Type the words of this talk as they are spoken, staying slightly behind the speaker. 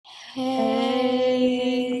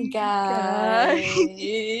Hey Hey guys.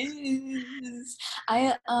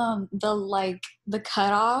 guys. The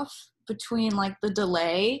cutoff between like the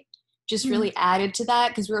delay just really added to that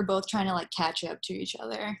because we were both trying to like catch up to each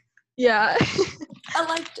other. Yeah. I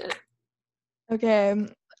liked it. Okay.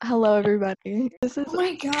 Hello everybody. This is Oh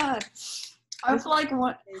my god. I'm this is like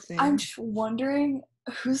what I'm amazing. just wondering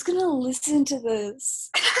who's gonna listen to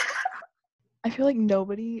this. I feel like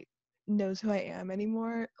nobody knows who I am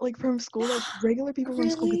anymore. Like from school, like regular people from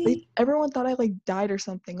school, because Really? everyone thought I like died or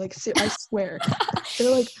something. Like I swear, they're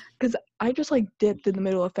like, because I just like dipped in the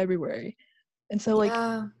middle of February, and so like,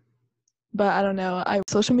 Yeah. but I don't know. I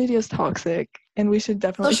social media is toxic, and we should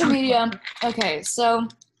definitely Social talk about media. it. Okay, so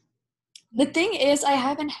the thing is, I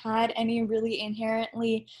haven't had any really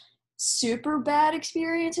inherently super bad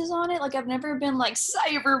experiences on it. Like, I've never been like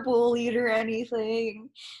cyberbullied or anything.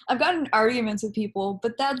 I've gotten arguments with people,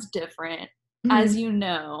 but that's different, as Mhm. you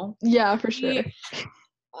know. Yeah, for sure. We,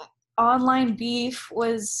 online beef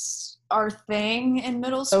was our thing in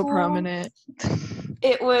middle So school. prominent.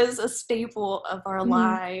 It was a staple of our Mhm.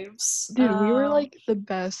 lives. Dude, we were like the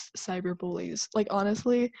best cyber bullies. Like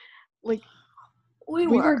honestly, like We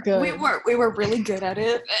we were were. We good. were. We were really good at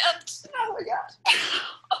it. And, oh my god.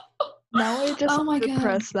 Now I just Oh like my god.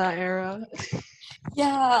 repress that era.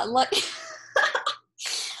 Yeah, like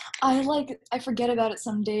I forget about it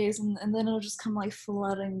some days and then it'll just come like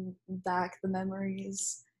flooding back the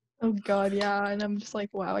memories. Oh god, yeah, and I'm just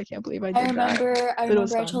like, wow, I can't believe I I did that. remember I But it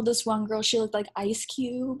was remember I fun. told this one girl she looked like Ice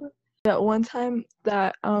Cube. That one time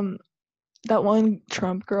that one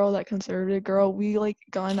Trump girl, that conservative girl, we like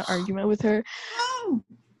got in an argument with her. Mm,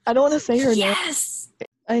 I don't want to say her name. yes.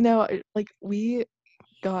 I know, like we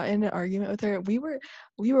got in an argument with her. We were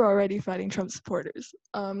already fighting Trump supporters.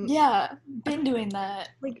 Yeah, I been don't know, doing that.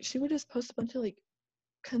 like she would just post a bunch of like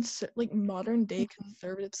like modern day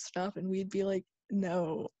conservative stuff, and we'd be like,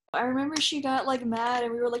 no. I remember she got like mad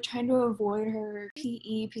and we were like trying to avoid her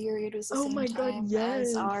PE period was the Oh same my god, time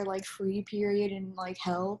as yes. our like free period in like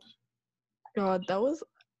health. God, that was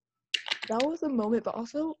a moment. But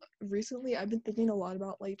also recently I've been thinking a lot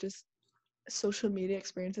about like just social media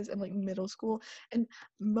experiences in like middle school, and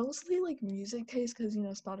mostly like music taste, because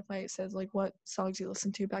Spotify says like what songs you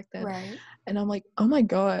listen to back then. Right. And I'm like, oh my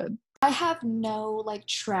god. I have no like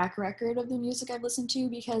track record of the music I've listened to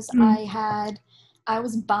because Mhm. I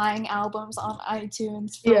was buying albums on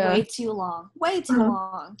iTunes for Yeah. way too long. Way too Uh-huh.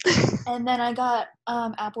 long. And then I got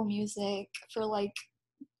Apple Music for like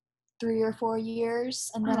 3 or 4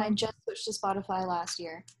 years and then I Uh-huh. just switched to Spotify last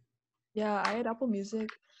year. Yeah, I had Apple Music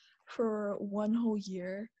for one whole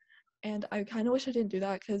year, and I kind of wish I didn't do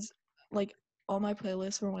that, because like all my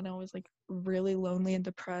playlists for when I was like really lonely and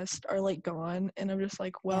depressed are like gone, and I'm just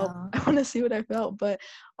like, well, Yeah. I want to see what I felt. But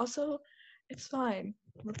also it's fine.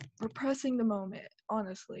 Repressing the moment,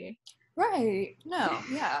 honestly. Right. No,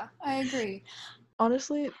 yeah, I agree.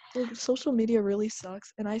 Honestly, like social media really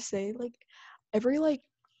sucks, and I say like every like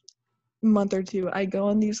month or two I go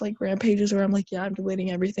on these like rampages where I'm like, yeah, I'm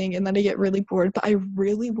deleting everything, and then I get really bored, but I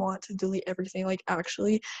really want to delete everything, like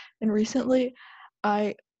actually. And recently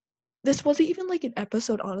I this wasn't even like an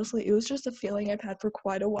episode, honestly, it was just a feeling I've had for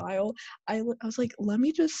quite a while. I was like, let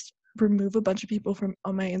me just remove a bunch of people from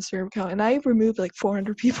on my Instagram account, and I removed like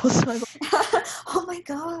 400 people. So I have Oh my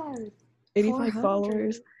god. 85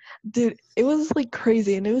 followers. 400. Dude, it was like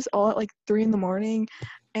crazy, and it was all at like 3 in the morning.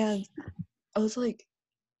 And I was like,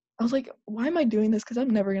 why am I doing this? Because I'm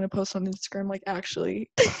never gonna post on Instagram, like actually.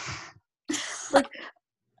 like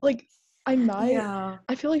like I might. Yeah.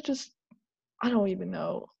 I feel like just I don't even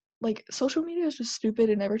know. Like social media is just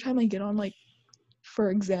stupid, and every time I get on, like,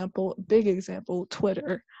 for example, big example,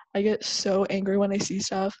 Twitter, I get so angry when I see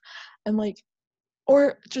stuff, and like,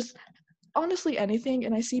 or just honestly anything,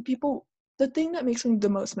 and I see people. The thing that makes me the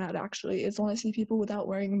most mad actually is when I see people without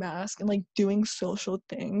wearing masks and like doing social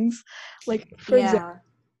things. Like for example,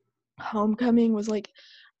 Yeah. homecoming was like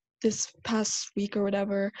this past week or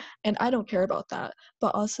whatever, and I don't care about that.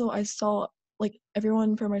 But also I saw like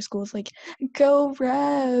everyone from my school was like, go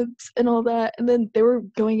Rebs and all that, and then they were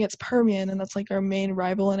going against Permian, and that's like our main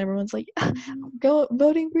rival, and everyone's like, Mhm. go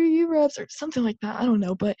voting for you Rebs or something like that. I don't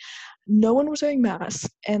know, but no one was wearing masks,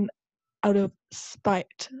 and out of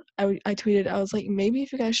spite, I tweeted, I was like, maybe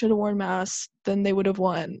if you guys should have worn masks, then they would have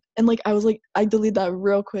won. And like I was like, I deleted that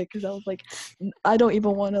real quick because I was like, I don't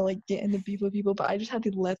even want to like get into beef with people, but I just had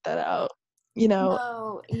to let that out.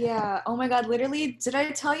 No, yeah. Oh my God, literally, did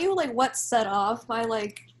I tell you like what set off my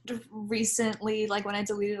like recently, like when I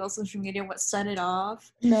deleted all social media, what set it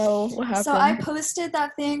off? No, what So I happened? posted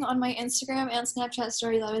that thing on my Instagram and Snapchat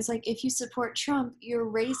story that was like, if you support Trump, you're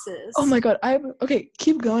Oh racist. my God, okay,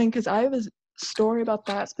 keep going because I have a story about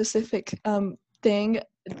that specific thing,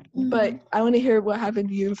 but Hmm. I want to hear what happened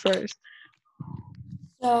to you first.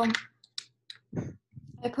 So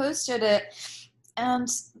I posted it, and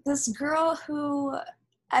this girl who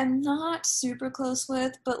I'm not super close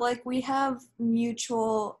with, but like we have a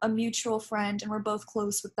mutual friend, and we're both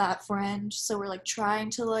close with that friend. So we're like trying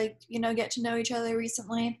to like get to know each other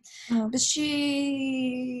recently. Um, But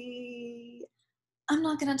I'm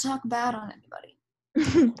not gonna talk bad on anybody.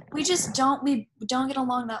 We don't get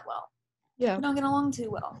along that well. yeah. We don't get along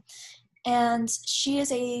too well. And she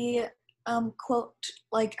is a quote,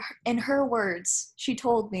 like in her words, she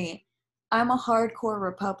told me, "I'm a hardcore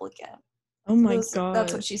Republican." Oh my That's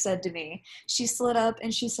what God. she said to me. She slid up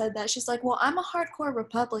and she said that. She's like, "Well, I'm a hardcore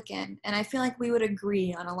Republican, and I feel like we would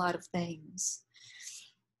agree on a lot of things."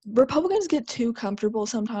 Republicans get too comfortable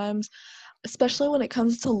sometimes, especially when it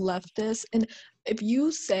comes to leftists. And if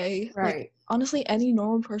you say, like, Right. honestly, any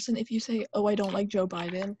normal person, if you say, oh, I don't like Joe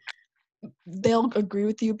Biden, they'll agree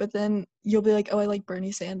with you, but then you'll be like, oh, I like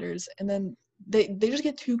Bernie Sanders. And then they just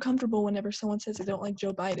get too comfortable whenever someone says they don't like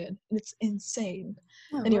Joe Biden. And it's insane.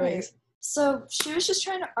 Oh, right. Anyways, So she was just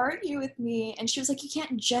trying to argue with me, and she was like, "You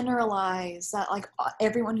can't generalize that, like,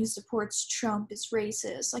 everyone who supports Trump is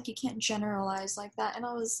racist. Like, you can't generalize like that." And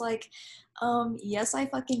I was like, yes, I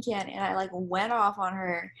fucking can. And I, like, went off on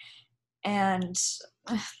her, and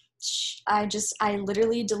I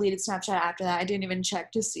literally deleted Snapchat after that. I didn't even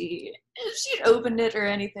check to see if she'd opened it or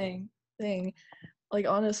anything. thing, like,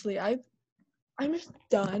 honestly, I'm just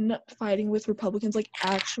done fighting with Republicans, like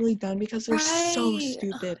actually done because they're so Right.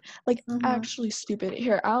 stupid. Like Mm-hmm. actually stupid.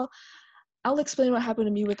 Here, I'll explain what happened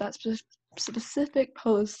to me with that specific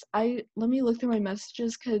post. Let me look through my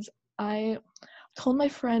messages because I told my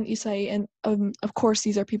friend Isai, and of course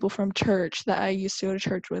these are people from church that I used to go to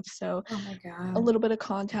church with, so Oh my a God. little bit of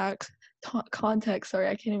context. Sorry,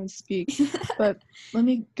 I can't even speak. But let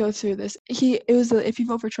me go through this. It was if you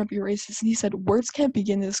vote for Trump, you're racist, and he said words can't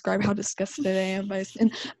begin to describe how disgusted I am by this.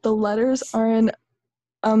 And the letters are in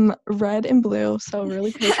red and blue, so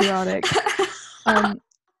really patriotic. Um,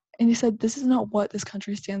 and he said this is not what this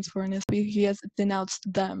country stands for, and he has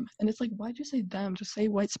denounced them. And it's like, why'd you say them? Just say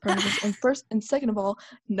white supremacists. And first and second of all,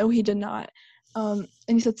 no, he did not. And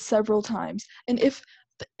he said several times. And if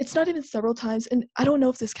it's not even several times, and I don't know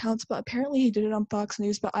if this counts, but apparently he did it on Fox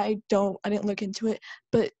News, but I didn't look into it,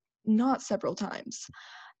 but not several times.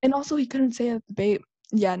 And also he couldn't say at the debate,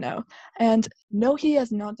 yeah, no. And no, he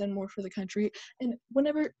has not done more for the country. And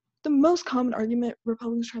whenever the most common argument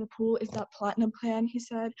Republicans try to pull is that platinum plan, he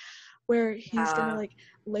said, where he's gonna Yeah. like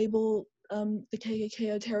label the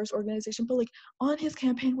KKK a terrorist organization, but like on his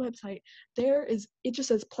campaign website, it just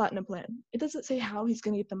says platinum plan. It doesn't say how he's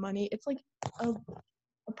gonna get the money. It's like a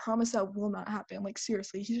promise that will not happen. Like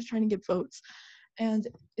seriously, he's just trying to get votes, and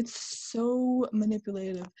it's so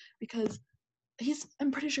manipulative because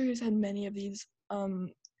I'm pretty sure he's had many of these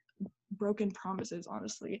broken promises,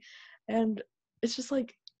 honestly, and it's just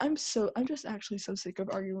like I'm just actually so sick of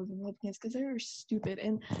arguing with Republicans because they are stupid.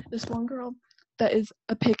 And this one girl that is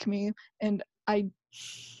a pick me, and I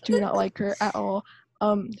do not like her at all.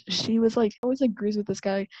 She was like always agrees with this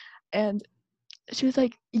guy, and she was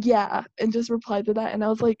like, yeah, and just replied to that, and I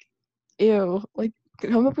was like, ew, like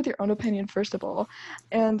come up with your own opinion first of all.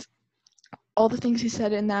 And all the things he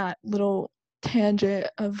said in that little tangent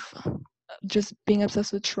of just being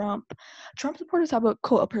obsessed with Trump supporters have a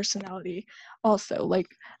cult of personality also. Like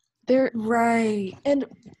they're Right. and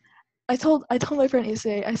I told my friend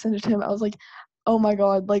Issei, I sent it to him, I was like, oh my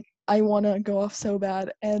god, like I wanna go off so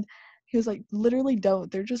bad. And he was like, literally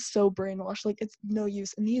don't. They're just so brainwashed. Like it's no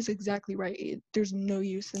use. And he is exactly right. There's no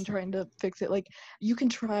use in trying to fix it. Like you can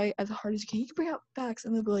try as hard as you can. You can bring out facts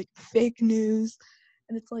and they'll be like fake news.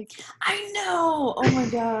 And it's like I know. Oh my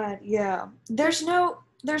God. Yeah. There's no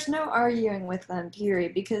arguing with them,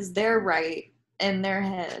 period, because they're right in their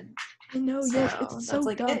head. I know, yes, So it's that's so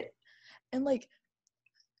like dumb. it. And like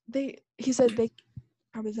he said they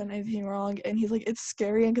probably done anything wrong, and he's like, it's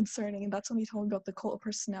scary and concerning. And that's when he told me about the cult of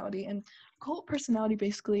personality. And cult personality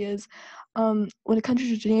basically is when a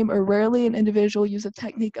country's regime or rarely an individual use a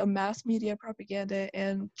technique of mass media propaganda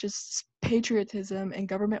and just patriotism and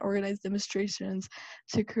government organized demonstrations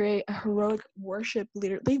to create a heroic worship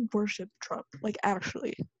leader. They worship Trump, like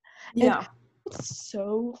actually. And Yeah. it's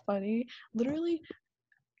so funny. Literally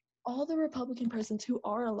all the Republican presidents who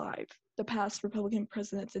are alive, the past Republican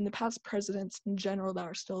presidents and the past presidents in general that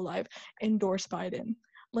are still alive, endorse Biden.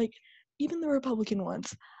 Like, even the Republican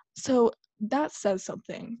ones. So that says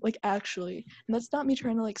something, like, actually. And that's not me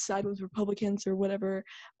trying to, like, side with Republicans or whatever,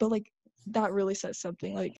 but, like, that really says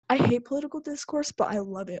something. Like, I hate political discourse, but I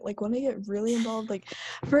love it. Like, when I get really involved, like,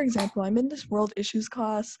 for example, I'm in this world issues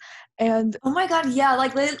class, and Oh my god, yeah,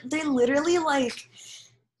 like they literally like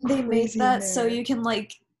they made crazy in that so there. you can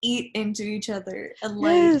like eat into each other and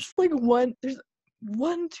like Yes, like there's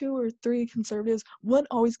one, two, or three conservatives. One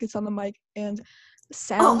always gets on the mic and oh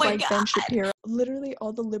sounds my like Ben god. Shapiro. Literally,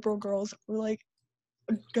 all the liberal girls were like,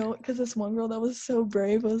 go, because this one girl that was so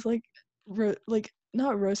brave was like, like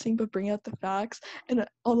not roasting, but bringing out the facts, and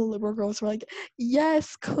all the liberal girls were like,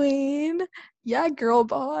 "Yes, queen, yeah, girl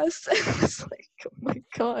boss." It was like, oh my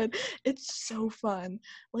god, it's so fun.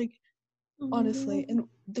 Like, honestly, and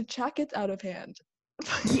the chat gets out of hand.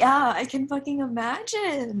 Yeah, I can fucking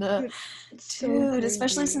imagine. Dude, it's so Dude,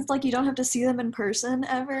 especially crazy. since like you don't have to see them in person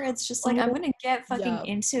ever. It's just like I'm Oh, gonna get fucking yeah.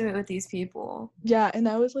 into it with these people. Yeah, and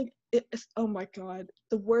I was like, oh my god,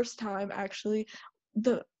 the worst time actually.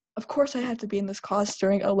 The Of course I had to be in this class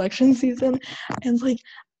during election season, and like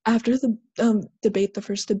after the debate, the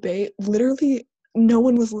first debate, literally no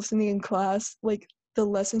one was listening in class, like the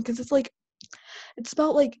lesson, because it's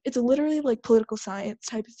about like it's literally like political science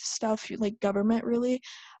type of stuff, like government really,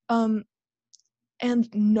 um, and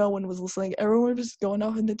no one was listening. Everyone was going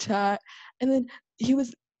off in the chat, and then he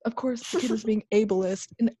was, of course, the kid was being ableist,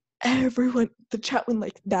 and everyone, the chat went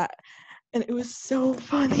like that, and it was so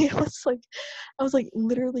funny. I was like,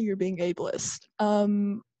 literally, you're being ableist.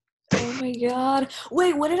 Oh my god.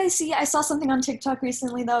 Wait, what did I see? I saw something on TikTok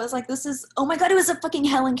recently that was like, this is, oh my god, it was a fucking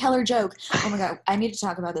Helen Keller joke. Oh my god, I need to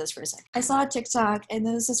talk about this for a sec. I saw a TikTok and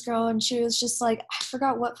there was this girl and she was just like, I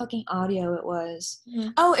forgot what fucking audio it was.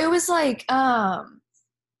 Mhm. Oh, it was like,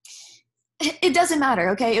 it doesn't matter,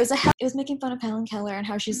 okay? It was making fun of Helen Keller and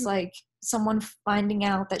how she's Mhm. like someone finding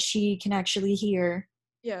out that she can actually hear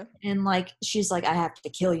Yeah. and like she's like, I have to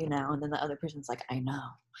kill you now, and then the other person's like, I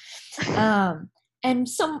know. And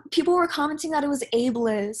some people were commenting that it was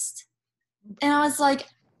ableist, and I was like,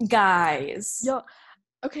 guys, Yeah.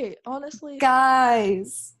 Okay. Honestly,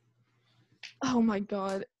 guys. oh my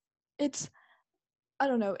god, it's, I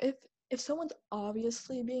don't know, if someone's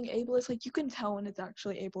obviously being ableist, like you can tell when it's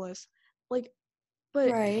actually ableist, like,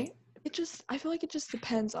 but Right, I feel like it just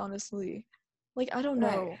depends, honestly. Like, I don't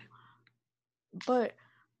right. know, but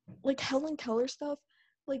like Helen Keller stuff,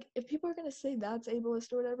 like if people are gonna say that's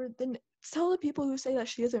ableist or whatever, then tell the people who say that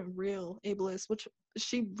she isn't real ableist, which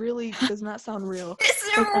she really does not sound real. Is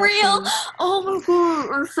Like, it real? actually, Oh my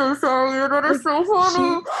god, I'm so sorry. That is like so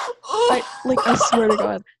funny. she, I swear to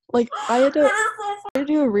God, like That is so I had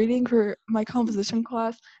to do a reading for my composition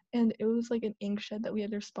class, and it was like an ink shed that we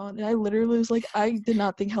had to respond, and I literally was like, I did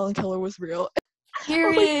not think Helen Keller was real. I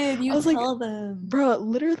was like, period. I You was like, tell them. bruh,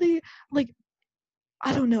 literally, like,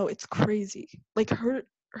 I don't know, it's crazy. Like her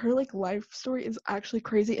like life story is actually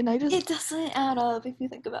crazy, and It doesn't add up if you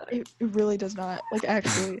think about it. it really does not. Like,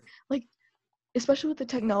 actually, like, especially with the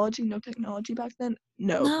technology, no technology back then.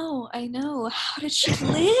 No. No, I know. How did she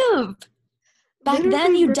live? Back then,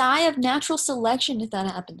 Literally, you die of natural selection if that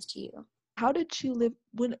happens to you. how did she live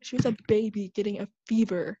when she was a baby getting a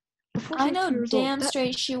fever before she I was know 2 years old? damn That,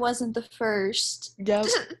 straight she wasn't the first yeah.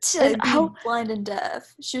 to And be how, blind and deaf.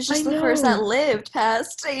 She was I just the first that know. lived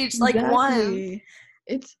past age like 1. Exactly.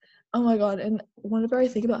 It's, oh my god, and whenever I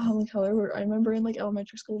think about Helen Keller, where I remember in like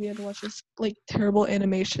elementary school we had to watch this like terrible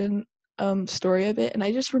animation story of it, and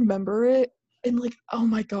I just remember it, and like, oh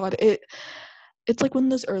my god, it's like one of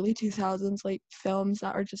those early 2000s like films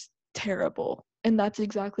that are just terrible, and that's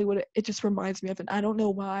exactly what it just reminds me of, and I don't know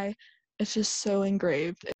why. It's just so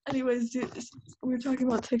engraved. Anyways, dude, we were talking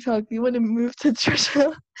about TikTok. Do you want to move to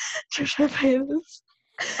Trisha Paytas?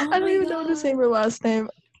 Oh I don't my even know what to say god. her last name.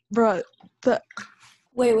 Bruh, the,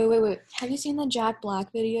 Wait. Have you seen the Jack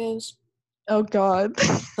Black videos? oh god.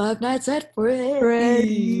 Five Nights at Freddy's.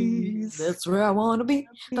 Freddy's. That's where I want to be.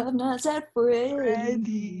 Five Nights at Freddy's.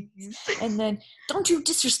 Freddy's. And then, don't you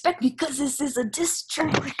disrespect me because this is a diss Oh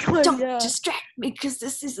track. my god, Don't yeah. distract me because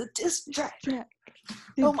this is a diss track. Jack.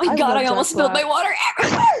 Oh Dude, my I god, love I Jack almost spilled my Black. water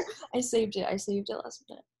everywhere. I saved it. Last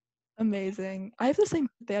minute. Amazing. I have the same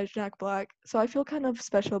birthday as Jack Black, so I feel kind of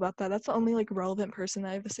special about that. That's the only like relevant person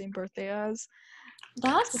I have the same birthday as.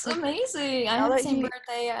 That's It's like, amazing. I now have the that same he,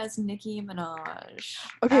 birthday as Nicki Minaj.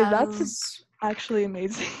 okay, that's As actually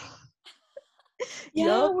amazing. yeah,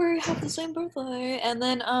 Yup. we have the same birthday. And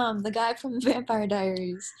then the guy from Vampire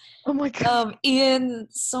Diaries. Oh my god. Ian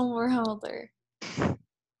Somerhalder.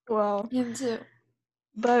 Wow. Him too.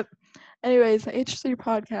 But anyways, the H3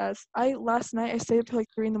 podcast. Last night I stayed up till like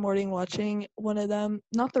 3 a.m. watching one of them.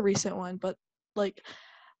 Not the recent one, but like,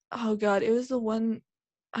 oh god, it was the one,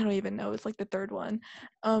 I don't even know, it's like the third one.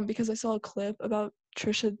 Because I saw a clip about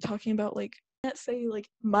Trisha talking about like, I can't say like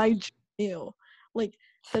my meal. Like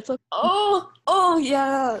that's a Oh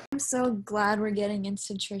yeah. I'm so glad we're getting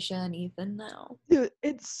into Trisha and Ethan now. dude,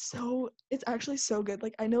 it's actually so good.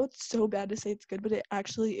 Like I know it's so bad to say it's good, but it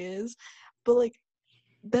actually is. But like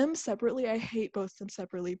them separately, I hate both them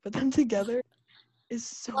separately, but them together is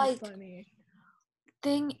so Like, funny.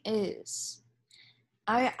 thing is,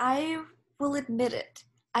 I will admit it.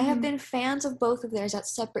 I have Mhm, been fans of both of theirs at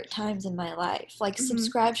separate times in my life. Like, mhm.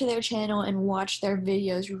 subscribe to their channel and watch their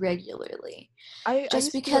videos regularly. I Just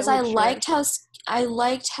used to do that because with Trish. I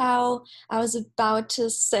liked how I was about to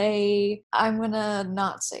say, I'm gonna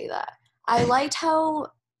not say that. I liked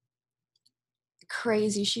how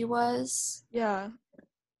crazy she was. Yeah.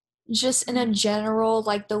 Just in a Mhm. general,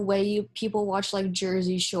 like the way people watch like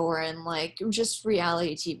Jersey Shore and like just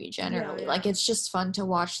reality TV Yeah, generally. Like yeah. it's just fun to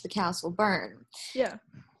watch the castle burn. Yeah.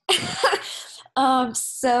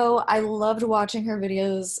 So I loved watching her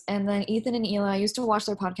videos, and then Ethan and Eli, I used to watch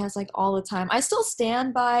their podcast like all the time. I still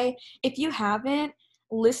stand by, if you haven't,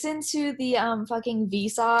 listen to the fucking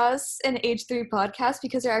Vsauce and H3 podcast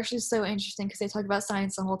because they're actually so interesting because they talk about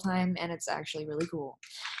science the whole time and it's actually really cool.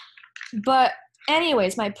 But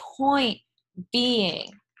anyways, my point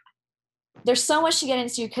being, there's so much to get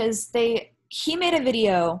into because he made a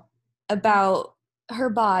video about her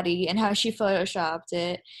body and how she photoshopped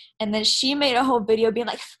it, and then she made a whole video being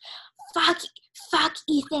like, fuck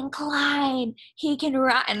Ethan Klein, he can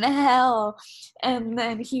rot in hell. And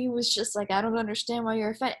then he was just like, I don't understand why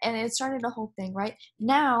you're a fan. And it started a whole thing. Right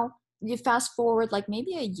now, you fast forward like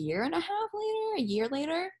maybe a year and a half later, a year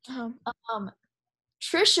later, Um, um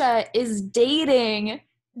Trisha is dating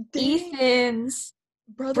dating Ethan's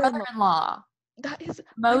brother-in-law. brother-in-law, That is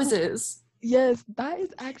Moses. yes, that is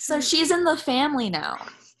So actually she's in the family now.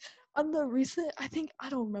 on the recent, I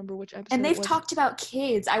don't remember which And episode it they've was. talked about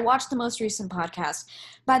kids. I watched the most recent podcast.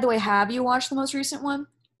 By the way, have you watched the most recent one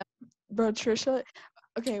Bro, Trisha.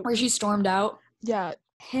 Okay, where she stormed out? yeah,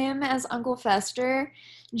 Him as Uncle Fester,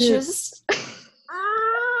 dude, just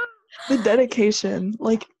the dedication,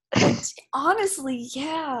 like, honestly,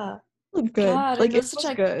 yeah. looked good. God, and Like it was it such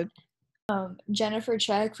was a good. Jennifer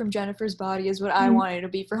Check from Jennifer's Body is what I Mhm. wanted to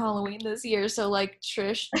be for Halloween this year. So like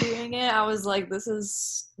Trish doing it, I was like, this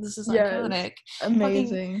is Yes, iconic. Fucking,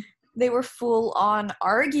 amazing. they were full on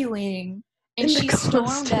arguing, and In the she stormed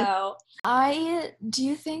costume. out. I do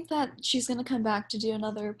you think that she's gonna come back to do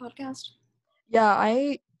another podcast? Yeah,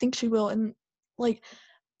 I think she will. And like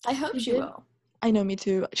I hope she she did, will. I know, me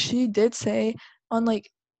too. She did say on like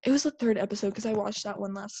it was the third episode because I watched that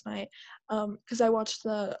one last night. Because I watched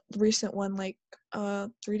the recent one like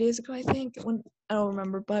 3 days ago, I think. When I don't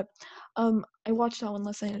remember, but I watched that one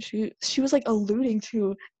last night and she was like alluding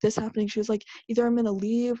to this happening. She was like, either I'm gonna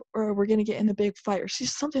leave or we're gonna get in a big fight or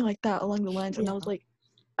she's something like that along the lines. And I Yeah. was like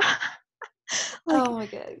like Oh my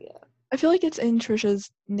god, yeah. I feel like it's in Trisha's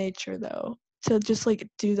nature though to just like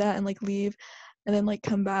do that and like leave and then like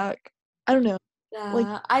come back. I don't know. Like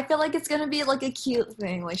Yeah, I feel like it's gonna be like a cute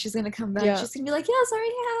thing. Like she's gonna come back. yeah, She's gonna be like, "Yeah, sorry,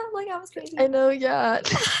 yeah, like I was I crazy," know, yeah.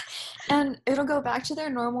 and it'll go back to their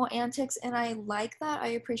normal antics. And I like that. I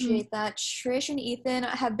Mm. appreciate that. Trish and Ethan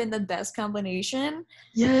have been the best combination.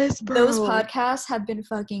 Yes, Those bro. podcasts have been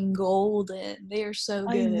fucking golden. They are so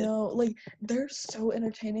I good. know. Like they're so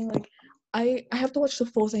entertaining. Like I have to watch the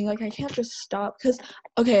full thing. Like I can't just stop cuz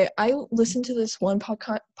okay, I listen to this one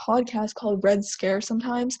podcast called Red Scare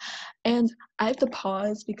sometimes and I have to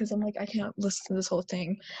pause because I'm like I can't listen to this whole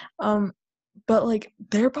thing. But like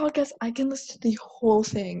their podcast I can listen to the whole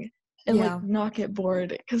thing and like Yeah. not get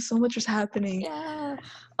bored cuz so much is happening. Yeah.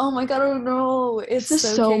 Oh my god, oh no. It's It's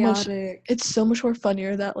just so so much chaotic. it's so much more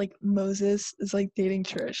funnier that like Moses is like dating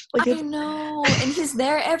Trish. Like I it's know. And he's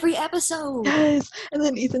there every episode. yes. And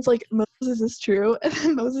then Ethan's like, Moses is true. And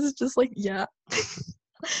then Moses is just like, yeah.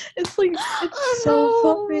 It's like, it's so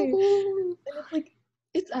funny. Oh no. And it's like,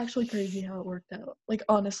 it's actually crazy how it worked out. Like,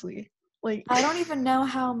 honestly. Like, I don't even know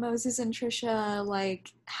how Moses and Trisha,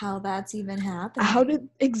 like, how that's even how happening. did,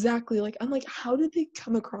 exactly, like, I'm like, how did they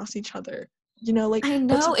come across each other? You know, like, I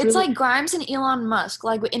that's know. It's really, like Grimes and Elon Musk.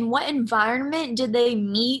 Like, in what environment did they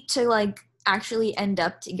meet to, like, actually end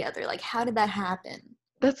up together? Like, how did that happen?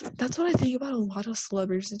 that's what I think about a lot of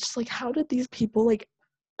celebrities. It's just like, how did these people, like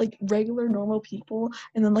regular normal people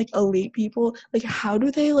and then like elite people, like, how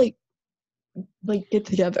do they like get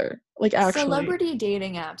together? Like, actually. Celebrity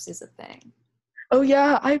dating apps is a thing. Oh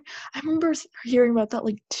yeah, I remember hearing about that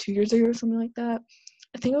like 2 years ago or something like that.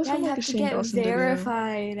 I think it was Yeah, from you like a have to Shane get Dawson video.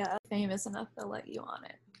 verified, famous enough to let you on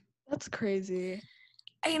it. That's crazy.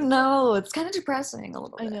 I know, it's kind of depressing a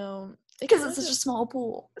little I bit know. It because kind it's such of a small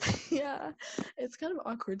pool. yeah. It's kind of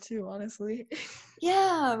awkward too, honestly.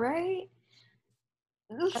 Yeah, right?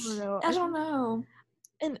 I don't know. I I don't think know.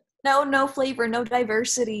 and No flavor, no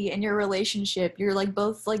diversity in your relationship. You're like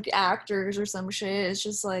both like actors or some shit. It's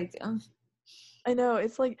just like, I know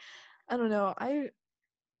it's like I don't know. I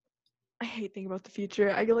hate thinking about the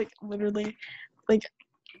future. I get like literally like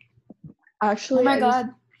oh actually my I just god,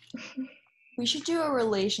 we should do a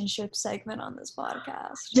relationship segment on this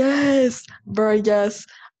podcast. yes, bro, yes.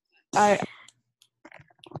 I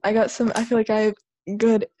I got some I feel like I have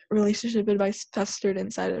good relationship advice festered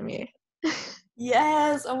inside of me.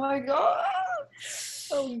 Yes, oh my god.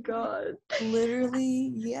 Oh god.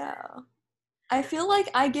 Literally, yeah. I feel like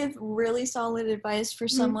I give really solid advice for Mhm.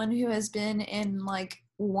 someone who has been in like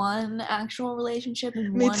one actual relationship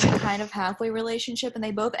and Me one too. kind of halfway relationship, and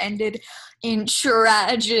they both ended in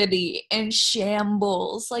tragedy and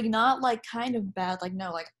shambles. Like, not like kind of bad, like,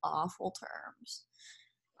 no, like awful terms.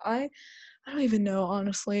 I I don't even know,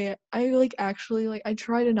 honestly. I like actually like I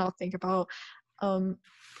try to not think about um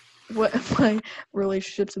what my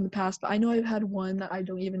relationships in the past, but I know I've had one that I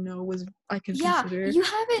don't even know was I could Yeah, consider you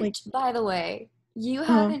like haven't, by the way, you uh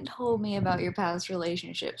haven't told me about your past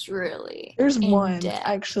relationships really there's in one depth.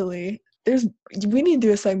 actually. There's we need to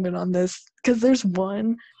do a segment on this because there's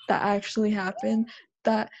one that actually happened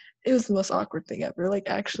that it was the most awkward thing ever. Like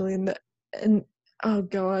actually and oh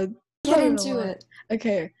god. I'm Get not gonna into lie. it.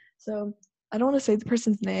 Okay, so I don't want to say the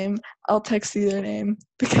person's name. I'll text you their name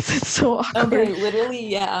because it's so Okay, awkward. literally,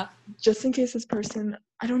 yeah. Just in case this person,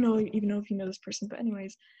 I don't know even know if you know this person, but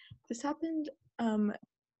anyways, this happened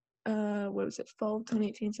what was it, fall of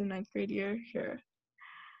 2018, so ninth grade year here.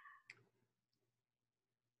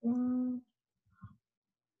 Um,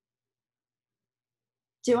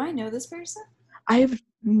 Do I know this person? I have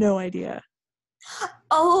no idea.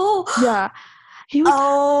 Oh, Yeah, he was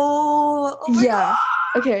oh my yeah.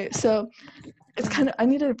 god. Okay, so it's kind of I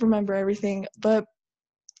need to remember everything, but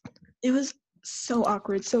it was so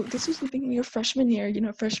awkward. So this was the beginning of freshman year,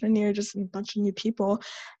 freshman year, just a bunch of new people,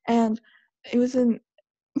 and it was in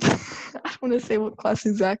I don't want to say what class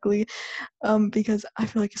exactly, because I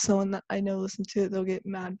feel like if someone that I know listen to it, they'll get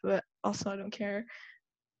mad, but also I don't care.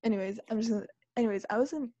 Anyways, I was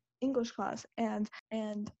in English class and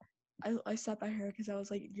I sat by her because I was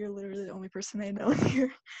like, you're literally the only person I know in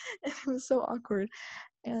here, and it was so awkward.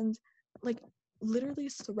 And like literally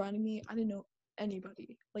surrounding me, I didn't know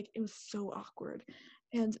anybody. Like it was so awkward,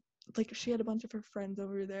 and like she had a bunch of her friends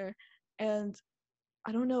over there, and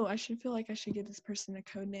I don't know. I should feel like I should give this person a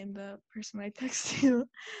code name. The person I text you,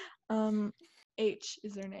 um, H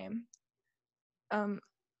is their name.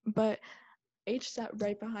 But H sat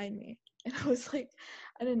right behind me, and I was like,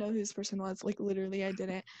 I didn't know who this person was. Like literally, I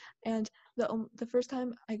didn't. And the first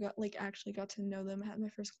time I actually got to know them, had my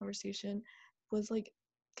first conversation, was like,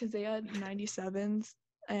 cause they had 97s,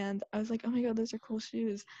 and I was like, oh my god, those are cool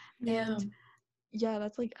shoes. And Damn. yeah,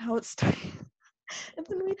 that's like how it started. And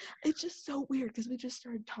then it's just so weird because we just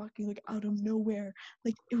started talking like out of nowhere.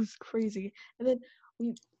 Like it was crazy. And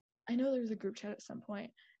then I know there was a group chat at some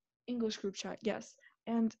point, English group chat, yes.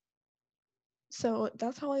 And so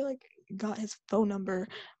that's how I like got his phone number.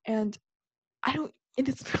 And I don't, and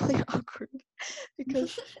it's really awkward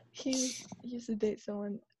because he used to date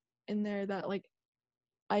someone in there that like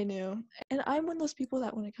I knew. And I'm one of those people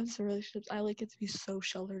that when it comes to relationships, I like it to be so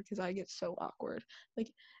sheltered because I get so awkward.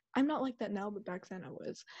 Like I'm not like that now, but back then I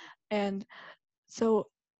was. And so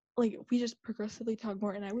like we just progressively talk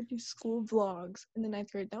more, and I would do school vlogs in the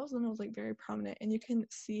ninth grade. That was when I was like very prominent, and you can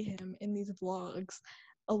see him in these vlogs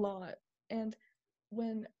a lot. And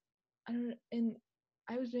when and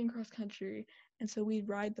I was doing cross country, and so we'd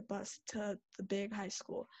ride the bus to the big high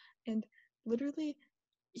school, and literally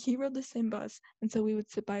he rode the same bus, and so we would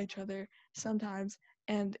sit by each other sometimes,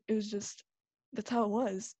 and it was just that's how it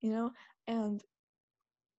was. And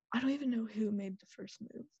I don't even know who made the first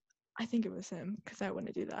move. I think it was him because I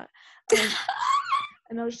wouldn't do that.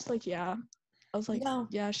 And I was just like, yeah. I was like, Yeah.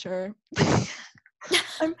 yeah, sure.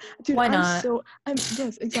 I'm dude, Why not? I'm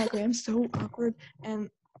yes, exactly. I'm so awkward, and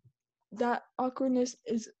that awkwardness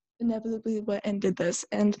is inevitably what ended this.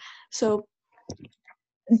 And so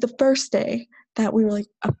the first day that we were like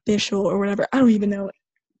official or whatever, I don't even know.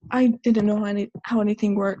 I didn't know how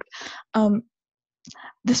anything worked. Um,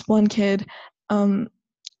 this one kid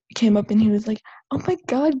came up and he was like, "Oh my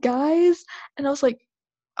god, guys!" And I was like,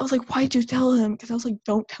 "Why'd you tell him?" Because I was like,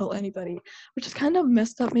 "Don't tell anybody," which is kind of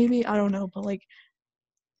messed up, maybe I don't know, but like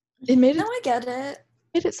it No, I get it.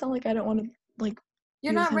 made it sound like I don't want to like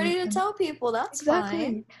You're not ready to tell people. That's fine.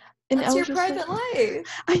 Exactly. And That's I your was just like, private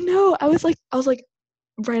life. I know. I was like,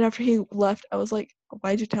 right after he left, I was like,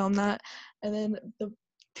 why'd you tell him that? And then the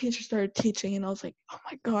teacher started teaching, and I was like, oh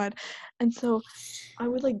my God. And so I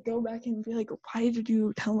would like go back and be like, why did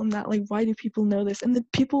you tell him that? Like, why do people know this? And the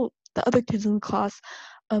other kids in the class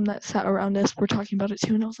that sat around us were talking about it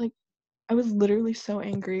too. And I was like, I was literally so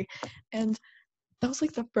angry. And that was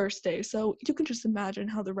like the first day. So you can just imagine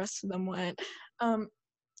how the rest of them went.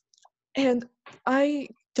 And I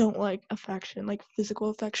don't like affection, like physical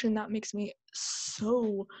affection. That makes me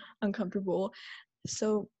so uncomfortable.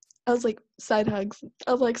 So I was like, side hugs.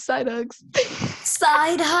 I was like, side hugs.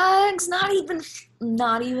 Side hugs, not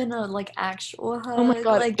even a like actual Oh my hug.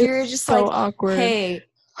 God, Like you're it's just so like, awkward. hey,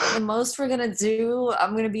 the most we're gonna do,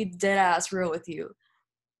 I'm gonna be dead ass real with you.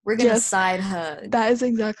 We're gonna Yes, side hug. that is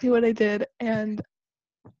exactly what I did. And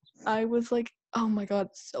I was like, oh my God,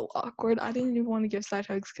 so awkward. I didn't even want to give side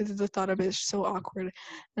hugs because the thought of it is so awkward.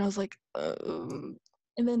 And I was like, and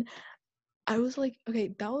then I was like,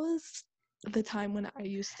 okay, that was the time when I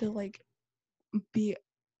used to like be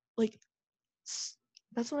like,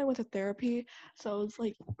 that's when I went to therapy. So I was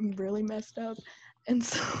like really messed up. And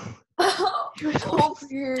so he was Oh, always,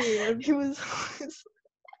 period. he was always,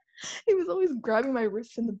 he was always grabbing my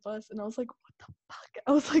wrist in the bus, and I was like, what the fuck?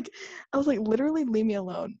 I was like, literally leave me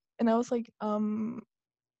alone. And I was like,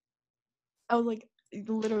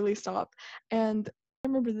 literally stop. And I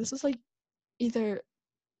remember this was like either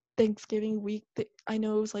Thanksgiving week. I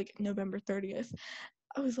know it was like November 30th.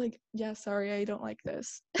 I was like, yeah, sorry, I don't like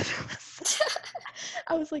this.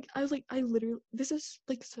 I literally, this is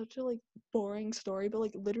like such a like boring story, but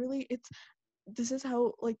like literally this is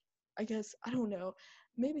how like, I guess, I don't know,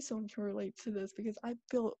 maybe someone can relate to this because I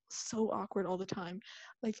feel so awkward all the time.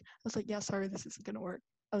 Like, I was like, yeah, sorry, this isn't gonna work.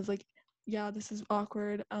 I was like, yeah, this is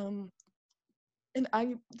awkward. And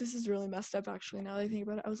this is really messed up actually now that I think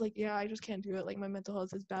about it. I was like, yeah, I just can't do it. Like my mental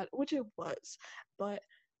health is bad, which it was. But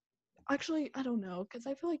actually, I don't know, because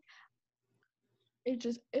I feel like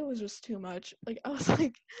it was just too much. Like I was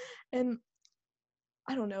like, and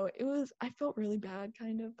I don't know, I felt really bad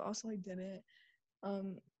kind of, but also I didn't.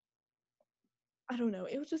 Um, I don't know,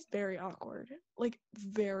 it was just very awkward. Like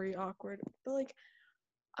very awkward. But like,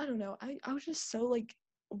 I don't know, I was just so like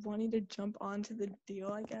wanting to jump onto the deal,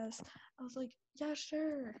 I guess. I was like, yeah,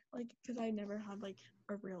 sure. Like, because I never had like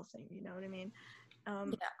a real thing, you know what I mean?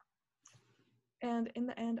 Um, Yeah. and in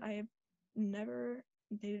the end, I have never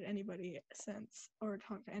dated anybody since or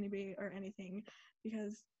talked to anybody or anything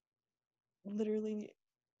because literally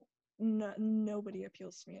nobody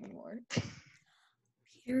appeals to me anymore.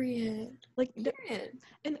 Period. Like, Period.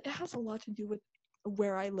 and it has a lot to do with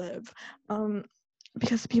where I live,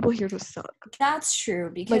 because people here just suck. That's true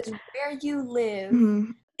Like, because where you live mm,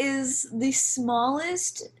 is the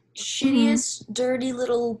smallest, mm, shittiest, dirty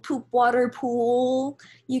little poop water pool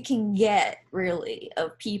you can get, really,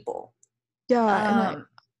 of people. yeah, and Um,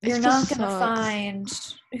 it you're just not gonna sucks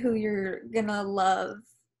find who you're gonna love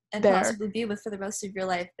and there. possibly be with for the rest of your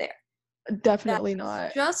life there. Definitely That's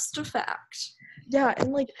not. just a fact. Yeah,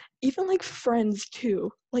 and like even like friends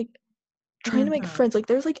too. Like trying to make Mm-hmm. friends, like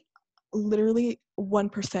there's like literally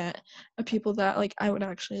 1% of people that like I would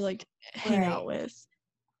actually like hang Right. out with.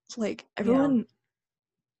 Like Yeah. everyone,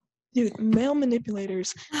 dude, male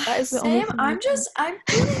manipulators. That is the only Same. thing I can. I'm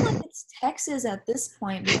feeling like it's Texas at this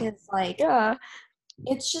point because like Yeah.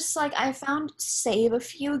 it's just like I found save a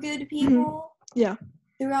few good Mhm. people Yeah.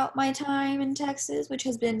 throughout my time in Texas, which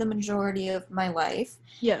has been the majority of my life.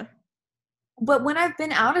 Yeah. But when I've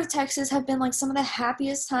been out of Texas have been like some of the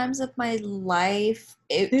happiest times of my life.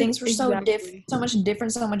 Dude, Things were exactly. so much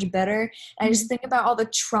different, so much better. And I just Mhm. think about all the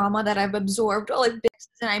trauma that I've absorbed, all like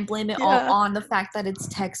Texas, and I blame it all Yeah. on the fact that it's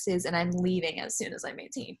Texas and I'm leaving as soon as I'm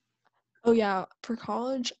 18. Oh yeah. For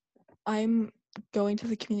college, I'm going to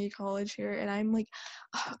the community college here, and I'm like,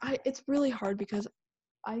 it's really hard because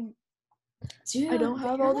I I don't Dude, but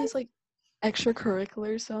have you're all like, these like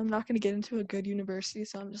extracurriculars, so I'm not gonna get into a good university.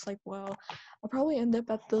 So I'm just like, well, I'll probably end up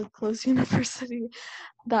at the close university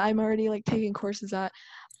that I'm already like taking courses at.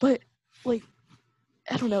 But like,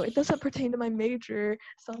 I don't know, it doesn't pertain to my major.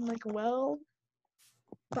 So I'm like, well,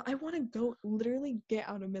 but I want to go literally get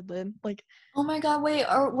out of Midland. Like, oh my god, wait,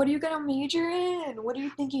 or what are you gonna major in? What are you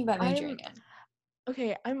thinking about I'm majoring in?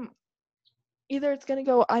 okay. Either it's gonna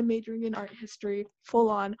go I'm majoring in art history full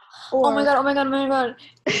on, Oh my or god, oh my god, oh my god.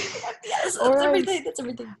 Yes, that's or I'm everything, that's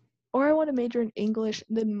everything. or I want to major in English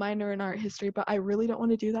and then minor in art history, but I really don't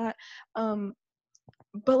want to do that.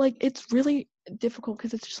 But like it's really difficult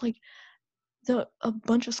because it's just like a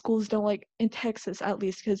bunch of schools don't like, in Texas at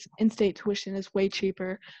least, because in-state tuition is way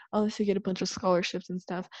cheaper unless you get a bunch of scholarships and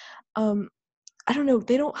stuff. I don't know,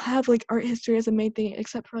 they don't have like art history as a main thing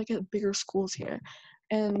except for like at bigger schools here.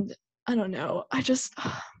 And I don't know,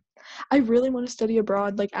 I really want to study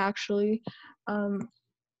abroad, like actually.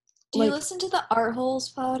 Do you Like listen to the Art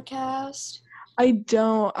Holes podcast? I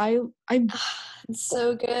don't. I It's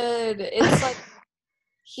so good. It's like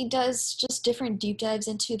he does just different deep dives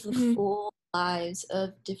into the Mhm. full lives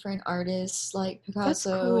of different artists like That's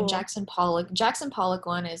Picasso and cool. Jackson Pollock. Jackson Pollock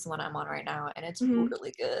one is the one I'm on right now, and it's Mhm.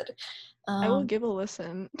 really good. I will Um, give a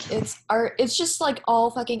listen. it's art. It's just like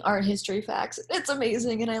all fucking art history facts. It's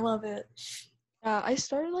amazing, and I love it. I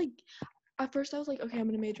started like at first I was like, okay, I'm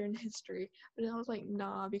gonna major in history, but then I was like,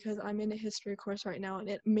 nah, because I'm in a history course right now,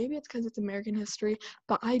 and maybe it's because it's American history,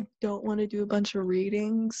 but I don't want to do a bunch of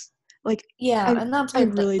readings. Like, Yeah, I and that's I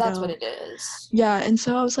what really that's what don't. it is. Yeah, and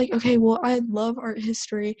so I was like, okay, well, I love art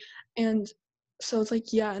history, and so it's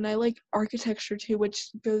like, yeah, and I like architecture too, which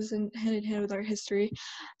goes in hand with art history.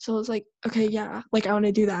 So I was like, okay, yeah, like I want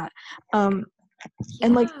to do that.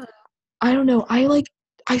 And like Yeah. I don't know,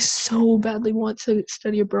 I so badly want to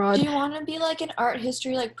study Do abroad. you want to be like an art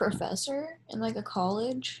history like professor in like a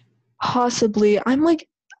college? Possibly. I'm like,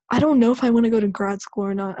 I don't know if I want to go to grad school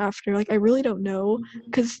or not after. Like, I really don't know, Mhm.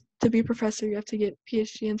 because to be a professor, you have to get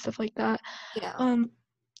PhD and stuff like that. Yeah. Um,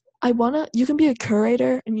 you can be a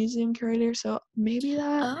curator, a museum curator, so maybe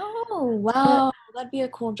that, Oh, but, wow. That'd be a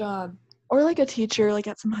cool job. or like a teacher, like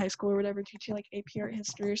at some high school or whatever, teaching like AP art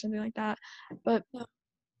history or something like that. But Yeah.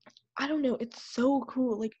 I don't know, it's so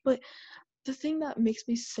cool. Like, but the thing that makes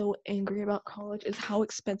me so angry about college is how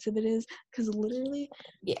expensive it is, because literally,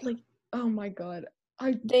 Yeah. like, oh my God,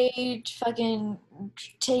 I, They fucking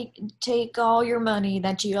take all your money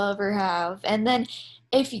that you ever have, and then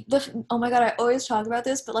if oh my god, I always talk about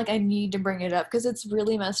this, but like I need to bring it up because it's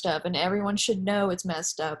really messed up, and everyone should know it's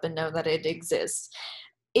messed up and know that it exists.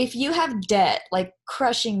 If you have debt, like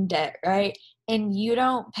crushing debt, right, and you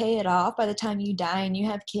don't pay it off by the time you die and you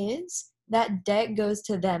have kids, that debt goes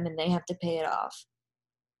to them and they have to pay it off.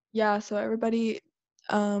 yeah, so everybody,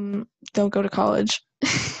 don't go to college.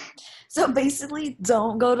 So basically,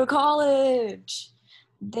 don't go to college.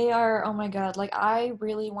 They are, oh my God, like I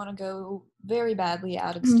really want to go very badly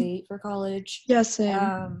out of Mhm. state for college. Yeah, same.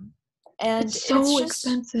 Um, and It's so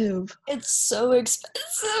expensive. it's so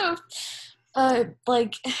expensive.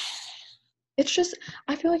 Like, It's just,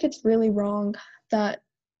 I feel like it's really wrong that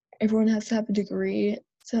everyone has to have a degree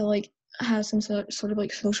to like have some sort of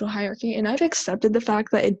like social hierarchy. And I've accepted the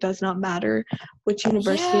fact that it does not matter which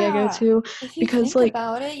university I go yeah, to, if you because think like,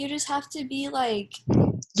 about it, you just have to be like,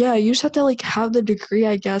 yeah, you just have to like have the degree,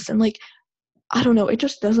 I guess. And like, I don't know, it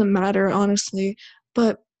just doesn't matter, honestly.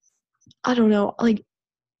 But I don't know, like,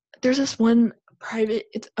 there's this one private,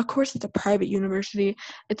 it's of course it's a private university.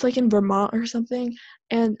 It's like in Vermont or something.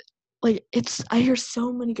 And like I hear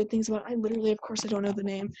so many good things about it. I literally, of course I don't know the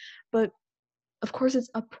name, but of course it's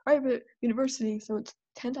a private university, so it's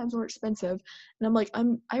 10 times more expensive. And I'm like, I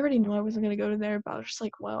already knew I wasn't gonna go to there, but I was just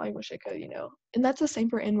like, well, I wish I could, you know. And that's the same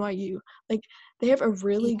for NYU. Like, they have a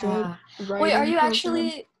really good yeah. Wait, are writing you program.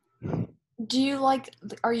 actually, do you like,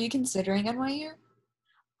 are you considering NYU?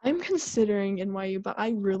 I'm considering NYU, but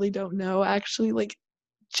I really don't know. Actually, like,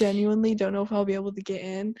 genuinely don't know if I'll be able to get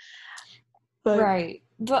in. But Right.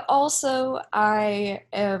 But also, I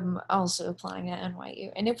am also applying at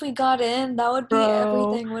NYU. And if we got in, that would be bro,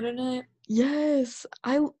 everything, wouldn't it? yes,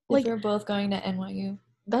 I If like we're both going to NYU.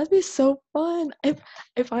 that'd be so fun.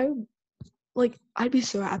 If I like, I'd be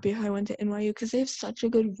so happy if I went to NYU, because they have such a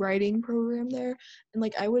good writing program there. And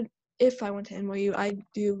like, I would, if I went to NYU, I'd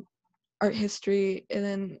do art history and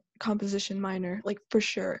then composition minor, like for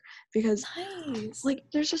sure. Because Nice. like,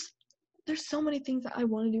 there's so many things that I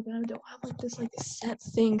want to do, but I don't have like this like set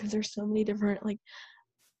thing, because there's so many different like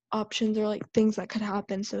options or like things that could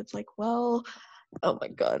happen. So it's like, well, oh my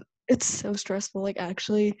God, it's so stressful. Like,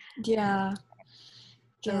 actually, Yeah. I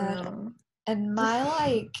don't Yeah. know. And Just my,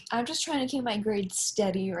 like, I'm just trying to keep my grades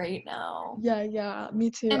steady right now. yeah, me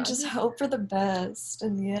too. And I'm just just hope for the best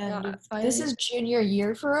in the end. yeah, This is junior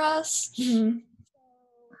year for us. mhm.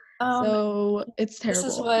 Um, So it's this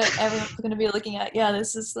is terrible. what everyone's going to be looking at. Yeah,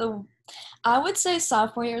 this is I would say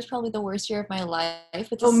sophomore year is probably the worst year of my life,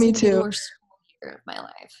 but Oh, this is me going to be the too. worst school year of my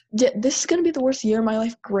life. Yeah, this is gonna be the worst year of my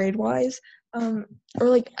life grade wise. Or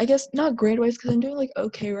like, I guess not grade wise, because I'm doing like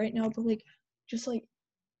okay right now, but like just like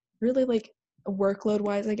really like workload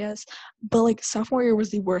wise, I guess. But like sophomore year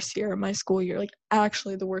was the worst year of my school year, like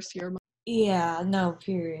actually the worst year of my Yeah, no,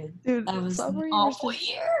 period. Dude, That was an sophomore year was awful just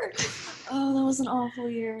year. Oh, that was an awful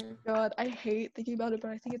year. God. I hate thinking about it,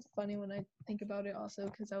 but I think it's funny when I think about it also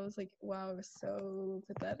because I was like, wow, it was so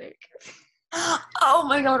pathetic. Oh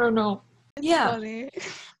my god, oh no. It's Yeah, funny.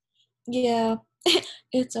 yeah.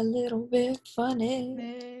 It's a little bit funny.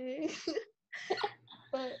 Nay.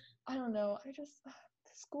 But I don't know. I just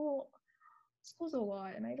school's a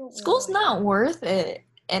lot, and I don't really School's like it. not worth it.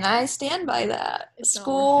 And I stand by that. It's not worth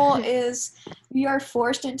School it. is, we are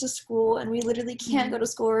forced into school and we literally can't go to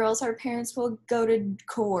school or else our parents will go to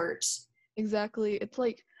court. Exactly. It's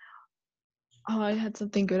like, oh, I had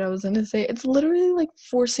something good I was gonna say. It's literally like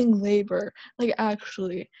forcing labor. Like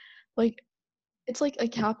actually, like it's like a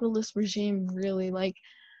capitalist regime. Really, like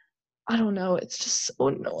I don't know. It's just so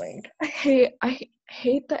annoying. I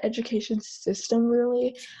hate the education system.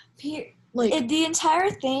 Really, like The entire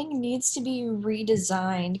thing needs to be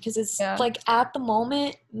redesigned because it's yeah, like at the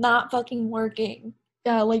moment not fucking working.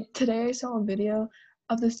 yeah. Like today, I saw a video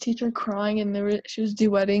of this teacher crying, and she was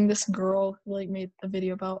duetting this girl who like made a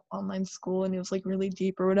video about online school, and it was like really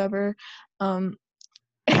deep or whatever. Um,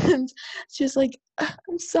 and she's like,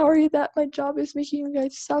 I'm sorry that my job is making you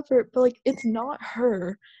guys suffer, but like it's not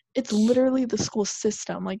her, it's literally the school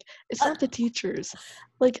system. Like it's not the teachers.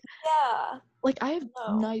 like Yeah. like I have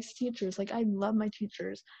No. nice teachers, like I love my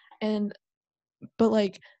teachers, and but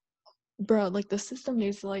like bro, like the system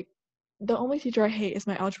needs to like, the only teacher I hate is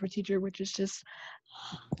my algebra teacher, which is just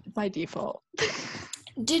by default.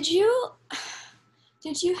 Did you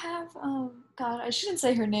did you have God, I shouldn't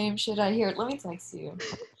say her name, should I? Here, let me text you.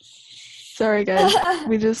 Sorry guys,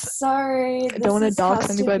 we just Sorry, don't this want to is dox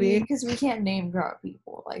has to be anybody. because we can't name drop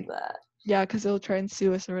people like that. Yeah, because they'll try and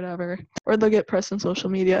sue us or whatever, or they'll get pressed on social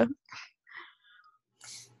media.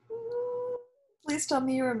 Please tell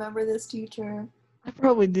me you remember this teacher. I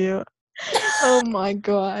probably do. Oh my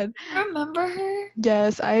god. Remember her?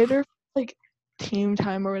 Yes, I had her like team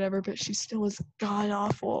time or whatever, but she still was god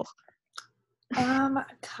awful. God,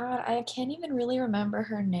 I can't even really remember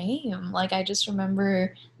her name. Like, I just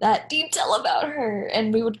remember that detail about her,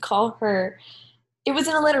 and we would call her. It was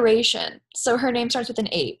an alliteration, so her name starts with an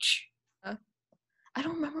H. I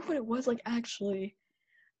don't remember what it was like actually.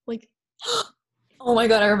 Like Oh my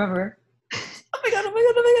god, I remember. Oh my god, oh my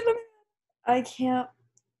god, oh my god, oh my god. I can't.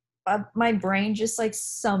 My brain just like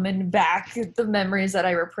summoned back the memories that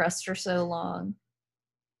I repressed for so long.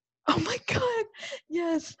 oh my god.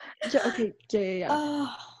 Yes. Yeah, okay. Yeah.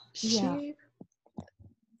 Oh, yeah. She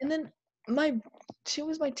and then my she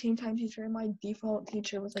was my team time teacher, and my default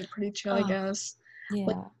teacher was like pretty chill, I Oh, guess.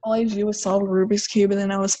 Like yeah. all I do was solve a Rubik's Cube, and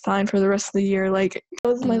then I was fine for the rest of the year. Like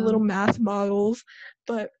those are my little Yeah. math models.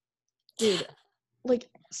 But dude, like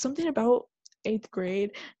something about 8th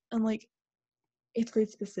grade, and like 8th grade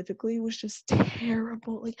specifically was just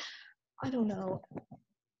terrible. Like I don't know.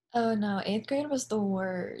 Oh no, eighth grade was the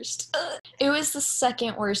worst. It was the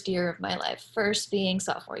second worst year of my life, first being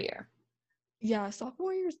sophomore year. Yeah,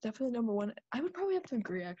 sophomore year is definitely number one. I would probably have to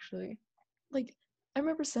agree actually. Like I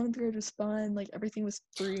remember 7th grade was fun. Like everything was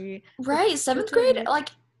free. Like Right, seventh 8th grade, grade, like like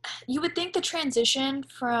you would think the transition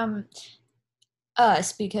from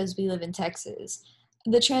us, because we live in Texas,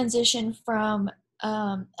 the transition from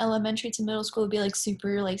elementary to middle school would be like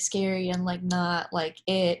super like scary and like not like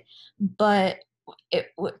it, but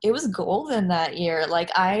it was golden that year. Like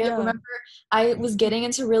I yeah. remember I was getting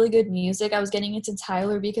into really good music. I was getting into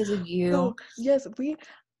Tyler because of Bro, you. yes, we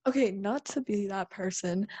okay, not to be that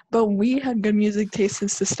person, but we had good music taste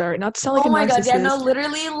since the start. Not to sound like Oh a my god, yeah, no, narcissist.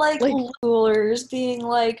 literally like Like schoolers being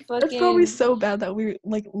like that's probably fucking. so bad that we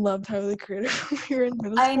like loved Tyler the Creator when we were in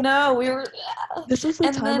middle I school. know we were, This was the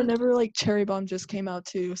and time then whenever like Cherry Bomb just came out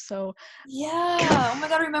too. So yeah, oh my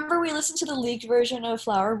god, remember we listened to the leaked version of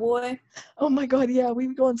Flower Boy? oh my god, yeah, we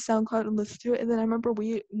would go on SoundCloud and listen to it, and then I remember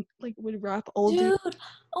we like would rap oldie. Dude,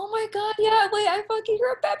 oh my god, yeah, wait, I fucking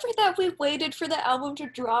remember that. We waited for the album to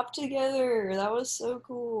drop together. That was so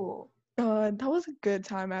cool. That was a good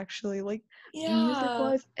time actually. Like music Yeah.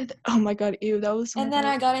 wise, and oh my god, ew, that was And then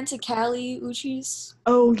whenever. I got into Callie Uchis.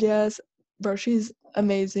 Oh yes, bro, she's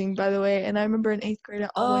amazing by the way. And I remember in 8th grade it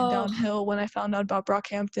all went Oh, downhill when I found out about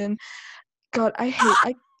Brockhampton. God,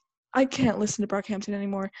 I can't listen to Brockhampton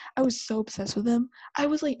anymore. I was so obsessed with them. I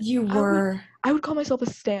was like, you I would were. I would call myself a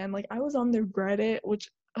stan. Like I was on their Reddit, which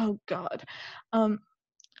oh god. Um,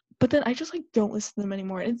 but then I just like don't listen to them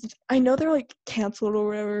anymore. I know they're like canceled or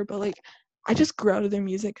whatever, but like I just grew out of their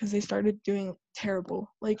music because they started doing terrible.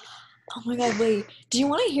 Like Oh my god, wait. Do you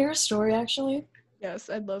want to hear a story actually? yes,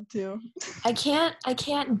 I'd love to. I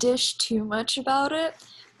can't dish too much about it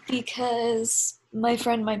because my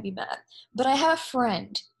friend might be mad. But I have a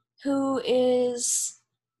friend who is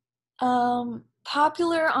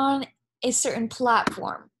popular on a certain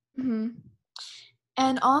platform. Mm-hmm.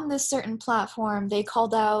 And on this certain platform, they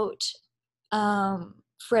called out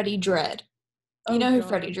Freddie Dredd. You Oh know who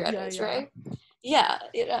Freddie God. Dredd Yeah, is, yeah. right? Yeah,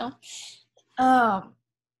 you know.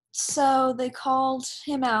 So they called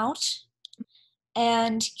him out,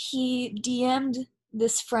 and he DM'd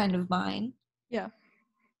this friend of mine, Yeah.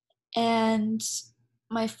 and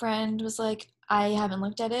my friend was like, I haven't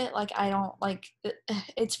looked at it. Like, I don't like.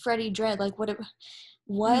 It's Freddie Dredd. Like, what?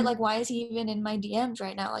 Mhm. Like, why is he even in my DMs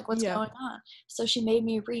right now? Like, what's Yeah. going on? So she made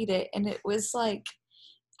me read it, and it was like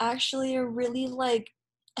actually a really like.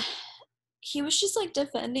 He was just like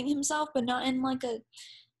defending himself, but not in like a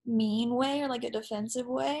mean way or like a defensive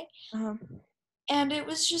way. Uh-huh. And it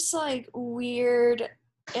was just like weird.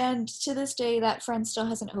 And to this day, that friend still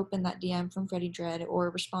hasn't opened that DM from Freddie Dredd or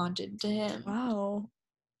responded to him. Wow.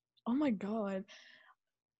 Oh my God.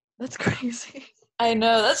 That's crazy. I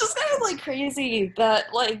know, that's just kind of like crazy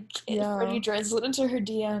that like Yeah. Freddie Dredd slid into her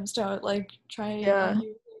DMs to like try and Yeah.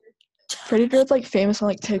 argue. Freddie Dredd's like famous on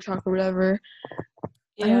like TikTok or whatever.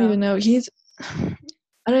 I don't Yeah. even know. He's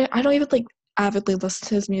I don't even like avidly listen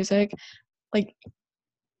to his music. Like,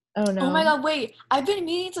 I don't Oh my know. god, wait. I've been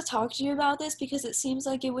meaning to talk to you about this because it seems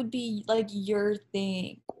like it would be like your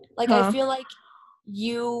thing. Like I Huh. feel like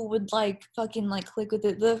you would like fucking like click with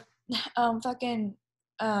it. The fucking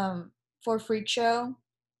for Freak Show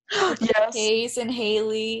with like Yes. Case and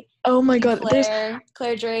Haley Oh my and God. There's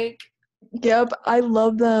Claire Drake. Yep, I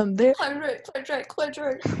love them. They're Claire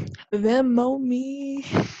Drake. them me.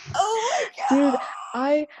 Oh my Dude,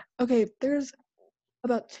 god. there's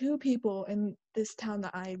about 2 people in this town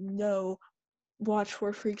that I know watch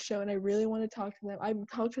For Freak Show, and I really want to talk to them. I've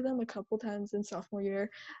talked to them a couple times in sophomore year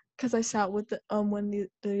because I sat with the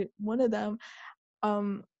one of them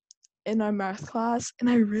in our math class, and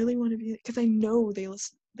I really want to be because I know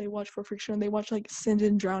they watch For Freak Show and they watch like Sinjin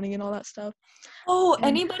and Drowning and all that stuff. Oh, And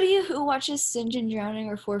anybody who watches Sinjin Drowning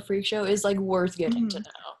or For Freak Show is like worth getting to mhm,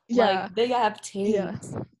 know. yeah, Like they have yeah,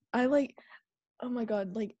 taste. I like. Oh my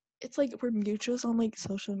God, like it's like we're mutuals on like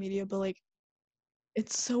social media, but like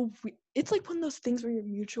it's like one of those things where you're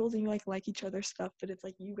mutuals and you like each other's stuff, but it's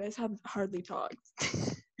like you guys have hardly talked.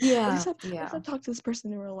 At Yeah, least yeah. I've talked to this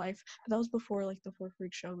person in real life, but that was before like the Four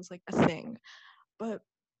Freak Show was like a thing. But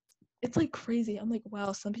it's like crazy. I'm like,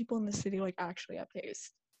 wow, some people in the city like actually have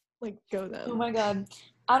taste. Like, go Oh them. my god.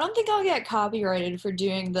 I don't think I'll get copyrighted for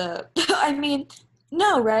doing the I mean,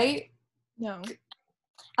 no, right? No.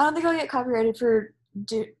 I don't think I'll get copyrighted for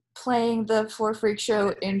playing the For Freak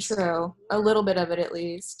Show intro, a little bit of it at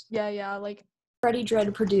least. Yeah, yeah. Like, Freddie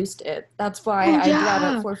Dredd produced it. That's why oh I brought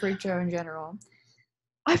up yeah, For Freak Show in general.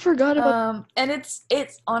 I forgot about. And it's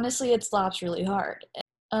honestly it slaps really hard.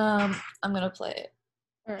 I'm gonna play it.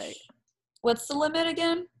 All right. What's the limit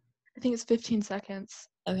again? I think it's 15 seconds.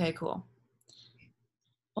 Okay, cool.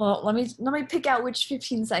 Well, let me pick out which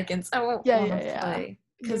 15 seconds I want Yeah, to yeah, yeah. play Give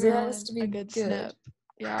because it has everyone to a be good good. snip.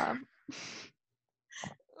 Yeah.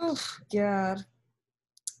 Oh God.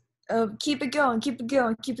 Keep it going, keep it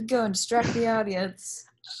going, keep it going. Distract the audience.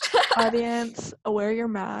 Audience, wear your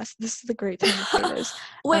mask. This is the great time to say this.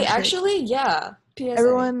 Wait, actually, yeah. PSA.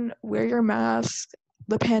 Everyone, wear your mask.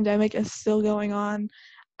 The pandemic is still going on.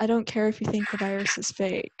 I don't care if you think the virus is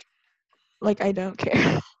fake. Like, I don't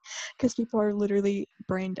care. Because people are literally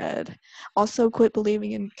brain dead. Also, quit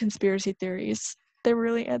believing in conspiracy theories. They're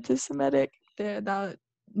really anti Semitic. That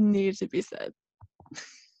needs to be said.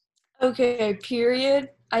 Okay, period.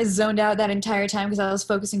 I zoned out that entire time because I was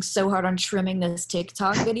focusing so hard on trimming this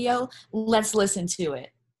TikTok video. Let's listen to it.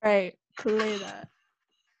 Right, play that.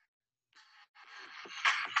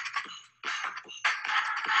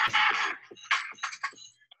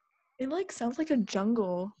 It like sounds like a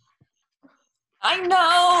jungle. I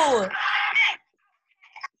know! I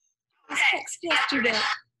was text yesterday.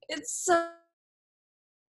 It's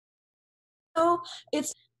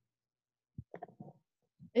it's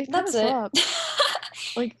It kind of that's it.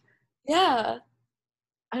 slaps. Like, Yeah.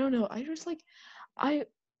 I don't know. I just like, I,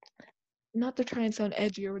 not to try and sound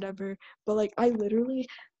edgy or whatever, but like, I literally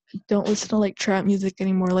don't listen to like trap music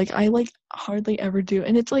anymore. Like, I like hardly ever do.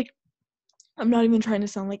 And it's like, I'm not even trying to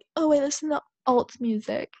sound like, oh, I listen to alt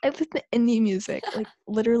music. I listen to indie music. Like,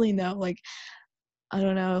 literally, no. Like, I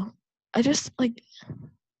don't know. I just, like,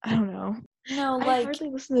 I don't know. No, I like hardly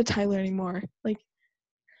listen to Tyler anymore. Like,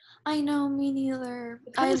 I know, me neither.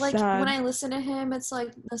 it's kind I of like when sad. I listen to him, it's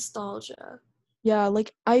like nostalgia. Yeah,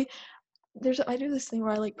 like, I do this thing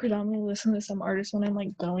where I like predominantly listen to some artists when I'm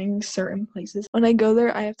like going certain places. When I go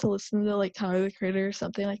there, I have to listen to like Tyler the Creator or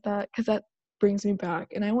something like that because brings me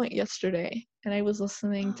back. And I went yesterday, and I was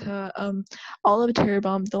listening to Olive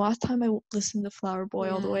Bomb. The last time I listened to Flower Boy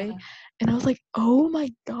all the way, and I was like, oh my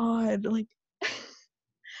god, like.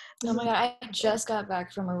 Oh my god, I just got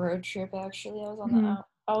back from a road trip. Actually, I was on Mhm.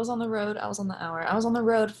 I was on the road. I was on the hour. I was on the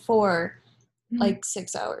road for Mhm. like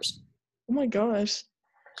 6 hours. Oh my gosh.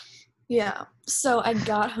 Yeah. So I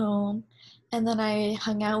got home, and then I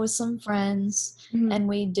hung out with some friends, Mhm. and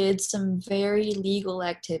we did some very legal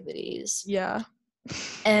activities. Yeah.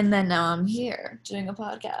 And then now I'm here doing a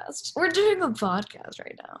podcast. We're doing a podcast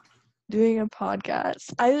right now. Doing a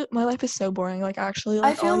podcast. My life is so boring. Like, actually, I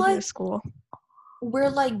like, all feel I do like is school. we're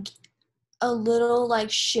like a little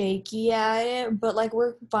like shaky at it, but like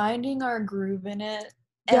we're finding our groove in it.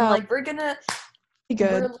 And Yeah, like be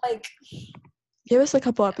good. we're like, Give us a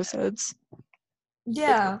couple episodes.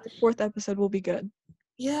 yeah. The 4th episode will be good.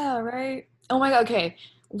 Yeah, right. Oh my god, okay.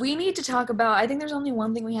 We need to talk about, I think there's only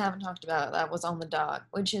one thing we haven't talked about that was on the doc,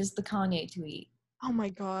 which is the Kanye tweet. Oh my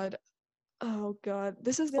god. Oh god.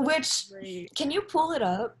 This is gonna Which, be great. can you pull it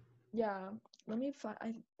up? Yeah. Let me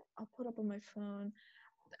find. I'll put up on my phone.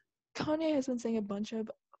 Kanye has been saying a bunch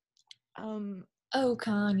of Oh,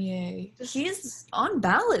 Kanye. Just- He's on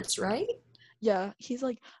ballots, right? yeah, he's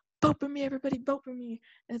like, vote for me, everybody, vote for me.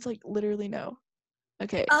 And it's like, literally no.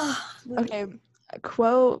 Okay. Okay. A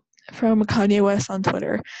quote from Kanye West on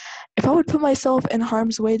Twitter. If I would put myself in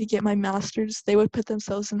harm's way to get my masters, they would put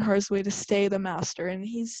themselves in harm's way to stay the master. And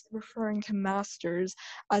he's referring to masters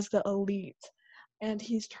as the elite. And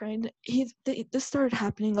this started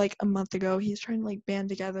happening like a month ago. He's trying to like band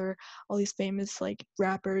together all these famous like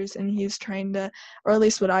rappers, and he's trying to, or at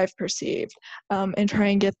least what I've perceived, and try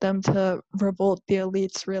and get them to revolt the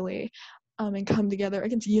elites really, and come together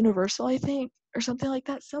against Universal, I think, or something like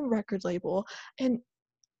that, some record label. And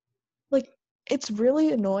like, it's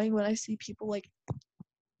really annoying when I see people like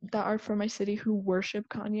that are from my city who worship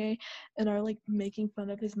Kanye and are like making fun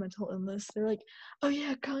of his mental illness. They're like, "Oh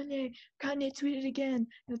yeah, Kanye tweeted again."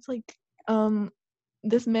 And it's like,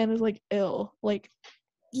 this man is like ill. Like,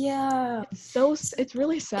 Yeah. it's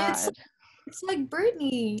really sad. It's like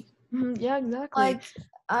Britney. Yeah, exactly. Like,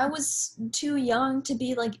 I was too young to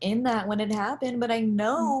be like in that when it happened, but I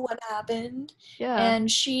know what happened. Yeah. And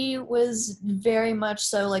she was very much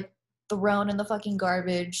so like thrown in the fucking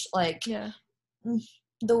garbage. Like, Yeah.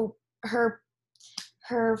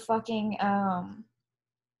 Her fucking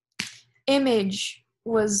image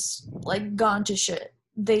was like gone to shit.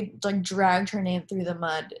 They like dragged her name through the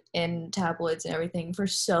mud in tabloids and everything for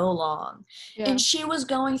so long. Yeah. And she was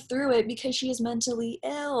going through it because she is mentally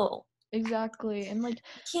ill. Exactly. And like,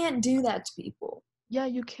 you can't do that to people. Yeah,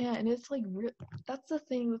 you can. And it's like that's the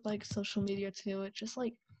thing with like social media too. It's just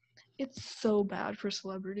like, it's so bad for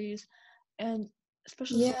celebrities, and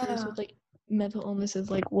especially celebrities with like mental illnesses,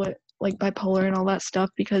 like bipolar and all that stuff,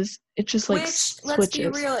 because it just like let's be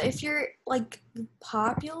real, if you're like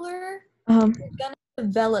popular, you're gonna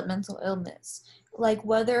develop mental illness, like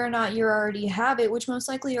whether or not you already have it, which most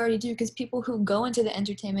likely you already do, because people who go into the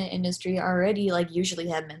entertainment industry already like usually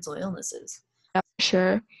have mental illnesses. Yeah, for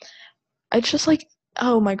sure. It's just like,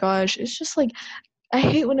 oh my gosh, it's just like, I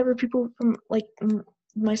hate whenever people from like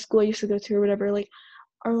my school I used to go to or whatever like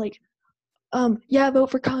are like, yeah,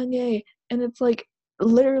 vote for Kanye, and it's like,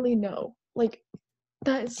 literally no, like,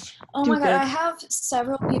 that is stupid. Oh my god, I have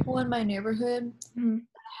several people in my neighborhood that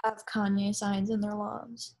have Kanye signs in their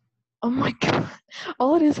lawns. Oh my god,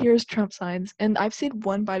 all it is here is Trump signs, and I've seen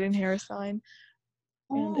one Biden-Harris sign.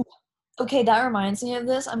 And okay, that reminds me of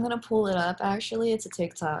this. I'm gonna pull it up. Actually, it's a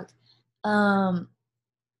TikTok.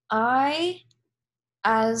 I,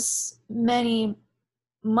 as many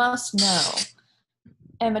must know,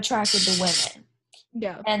 am attracted to women.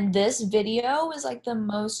 Yeah. And this video was like the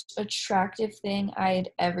most attractive thing I'd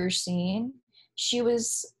ever seen. She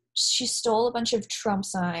stole a bunch of Trump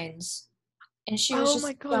signs, and she was just,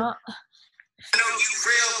 my god.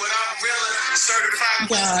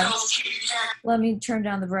 God. Let me turn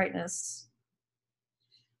down the brightness.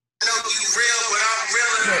 I know you real, but I'm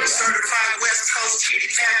real. Certified West Coast kitty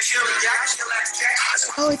cat killer.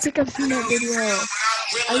 Oh, I think I've seen that video.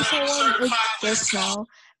 I saw one like just now,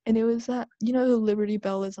 and it was that, you know who Liberty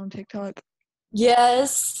Bell is on TikTok?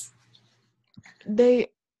 Yes. They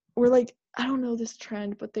were like, I don't know this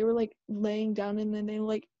trend, but they were like laying down, and then they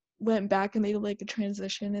like went back and they did like a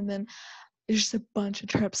transition, and then there's just a bunch of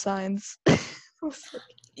Trump signs.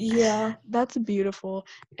 Yeah, that's beautiful.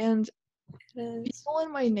 And people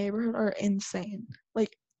in my neighborhood are insane.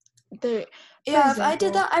 Like, if I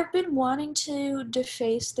did that, I've been wanting to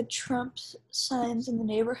deface the Trump signs in the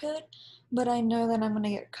neighborhood, but I know that I'm gonna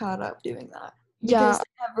get caught up doing that because they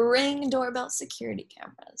have Ring doorbell security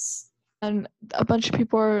cameras. and a bunch of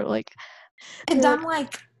people are like, And they're like, I'm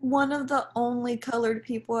like one of the only colored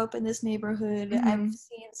people up in this neighborhood. I've mm-hmm,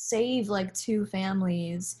 seen save like 2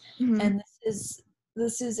 families, mm-hmm, and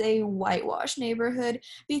this is a whitewashed neighborhood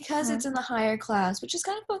because uh, it's in the higher class, which is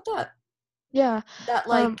kind of fucked up. yeah, That um,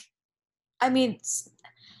 like, I mean,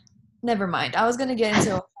 never mind. I was gonna get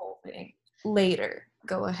into a whole thing later.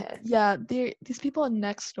 Go ahead. yeah, these people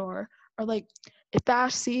next door are like, if I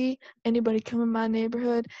see anybody come in my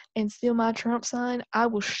neighborhood and steal my Trump sign, I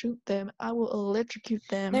will shoot them. I will electrocute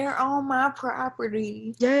them. They're on my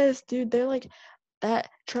property. Yes, dude, they're like, that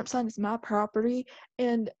Trump sign is my property.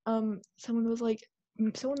 And someone was like,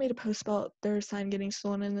 someone made a post about their sign getting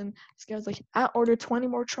stolen, and then this guy was like, I ordered 20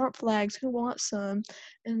 more Trump flags. Who wants some?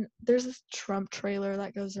 And there's this Trump trailer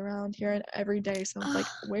that goes around here, and every day someone's like,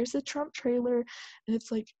 where's the Trump trailer? And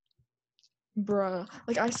it's like, bruh,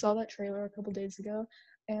 like I saw that trailer a couple days ago,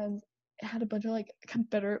 and it had a bunch of like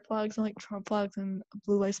Confederate flags and like Trump flags and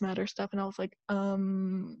Blue Lives Matter stuff, and I was like,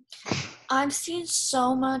 I've seen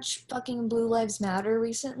so much fucking Blue Lives Matter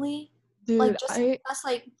recently. Like dude, just in the past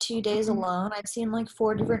like 2 days mhm. alone, I've seen like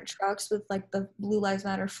 4 different trucks with like the Blue Lives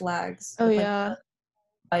Matter flags Oh with like yeah,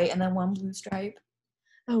 the white and then one blue stripe.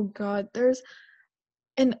 oh god,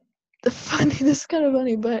 and the funny, this is kind of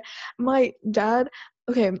funny, but my dad,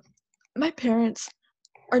 okay, my parents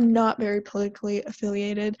are not very politically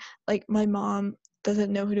affiliated. Like my mom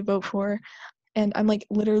doesn't know who to vote for, and I'm like,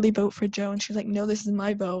 literally vote for Joe, and she's like, no, this is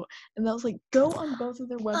my vote. And I was like, go on both of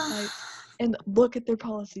their websites and look at their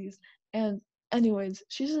policies. And anyways,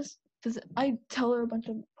 she just doesn't. I tell her a bunch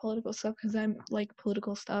of political stuff because I'm like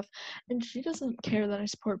political stuff, and she doesn't care that I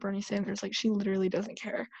support Bernie Sanders. Like she literally doesn't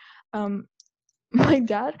care. um my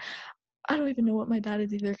dad, I don't even know what my dad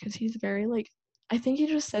is either, because he's very like, I think he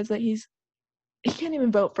just says that he can't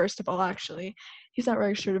even vote. First of all, actually, he's not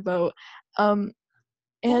registered to vote. um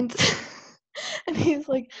and and he's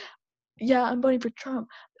like, yeah, I'm voting for Trump,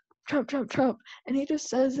 Trump, Trump, Trump. And he just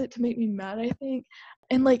says it to make me mad, I think.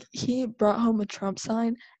 And like, he brought home a Trump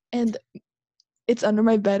sign, and it's under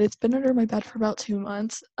my bed. It's been under my bed for about 2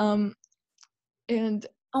 months. And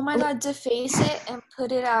Oh my oh, god, deface it and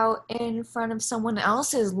put it out in front of someone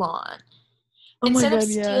else's lawn. oh my Instead of god,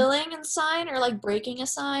 yeah. stealing a sign or like breaking a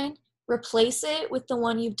sign, replace it with the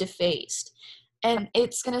one you've defaced. And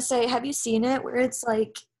it's gonna say, have you seen it? Where it's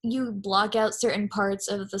like you block out certain parts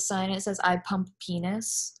of the sign, it says I pump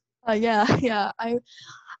penis. Yeah, yeah.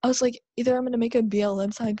 I was like, either I'm gonna make a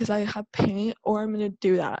BLM sign because I have paint, or I'm gonna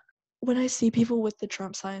do that. When I see people with the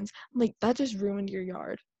Trump signs, I'm like, that just ruined your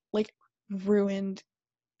yard. Like, ruined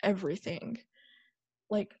everything.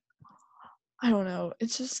 Like, I don't know.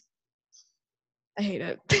 It's just, I hate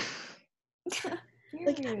it.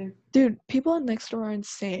 Like, Period. dude, people next door are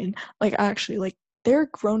insane. Like, actually, like, they're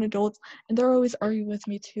grown adults, and they're always arguing with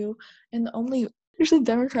me too. And there's a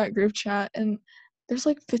Democrat group chat, and there's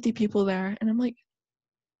like 50 people there, and I'm like,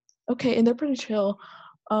 okay, and they're pretty chill.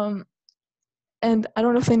 Um, and I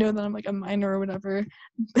don't know if they know that I'm like a minor or whatever,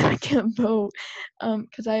 but I can't vote,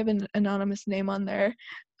 because I have an anonymous name on there,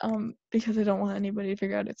 because I don't want anybody to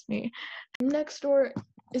figure out it's me. Next door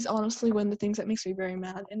is honestly one of the things that makes me very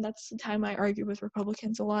mad, and that's the time I argue with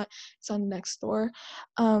Republicans a lot. It's on Nextdoor,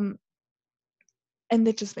 and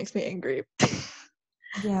it just makes me angry.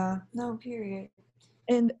 Yeah, no, period.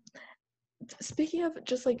 And speaking of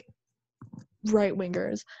just like right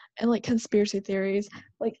wingers and like conspiracy theories,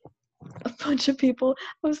 like a bunch of people,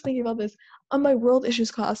 I was thinking about this on my world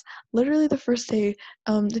issues class. Literally the first day,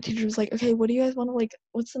 the teacher was like, okay, what do you guys want to like,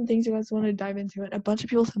 what's some things you guys want to dive into? And a bunch of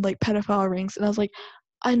people said like pedophile rings, and I was like,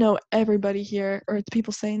 I know everybody here, or the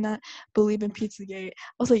people saying that, believe in Pizzagate.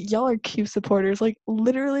 I was like, y'all are Q supporters. Like,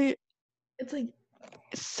 literally, it's like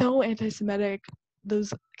so anti-Semitic,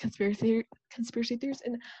 those conspiracy theories,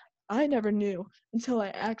 and I never knew until I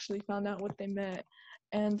actually found out what they meant.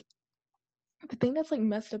 And the thing that's like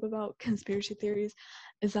messed up about conspiracy theories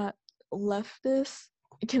is that leftists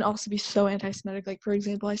can also be so anti-Semitic. Like, for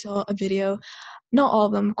example, I saw a video, not all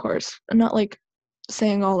of them, of course. I'm not like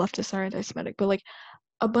saying all leftists are anti-Semitic, but like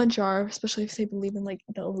a bunch are, especially if they believe in like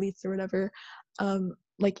the elites or whatever,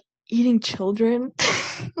 like eating children.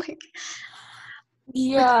 like like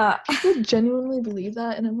Yeah. people genuinely believe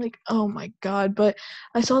that, and I'm like, oh my god. But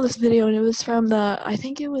I saw this video, and it was from I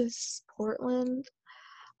think it was Portland.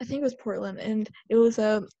 I think it was Portland, and it was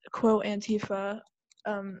a quote Antifa,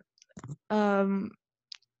 um, um,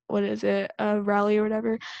 what is it, a rally or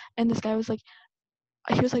whatever. And this guy was like,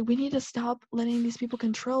 we need to stop letting these people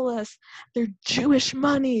control us. They're Jewish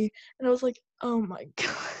money. And I was like, oh my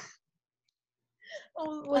god. I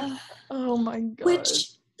was like, Uh, oh my god.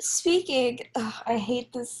 which I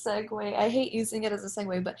hate this segue. I hate using it as a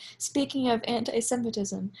segue, but speaking of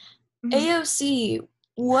anti-Semitism, Mhm. AOC,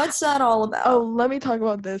 what's that all Oh, about? let me talk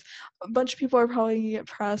about this. A bunch of people are probably gonna get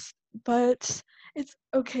pressed, but it's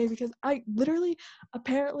okay because I literally,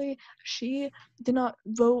 apparently, she did not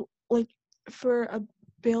vote like for a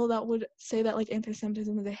bill that would say that like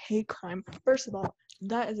anti-Semitism is a hate crime. First of all,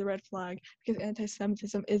 that is a red flag because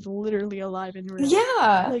anti-Semitism is literally alive and real.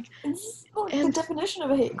 Yeah, Like, it's like the and definition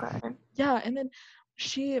of a hate crime. yeah, and then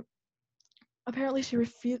she apparently she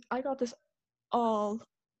refused. I got this all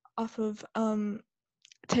off of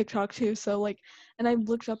TikTok too. So like, and I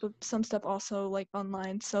looked up some stuff also like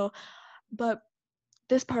online. So, but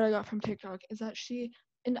this part I got from TikTok is that she,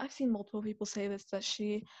 and I've seen multiple people say this, that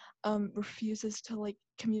she refuses to like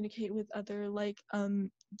communicate with other like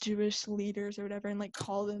Jewish leaders or whatever and like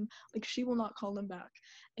call them, like she will not call them back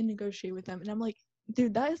and negotiate with them. And I'm like,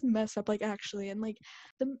 dude, that is messed up, like actually. And like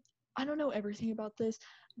the I don't know everything about this,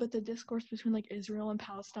 but the discourse between like Israel and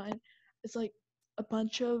Palestine is like a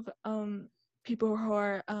bunch of people who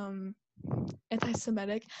are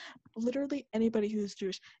anti-Semitic. Literally anybody who's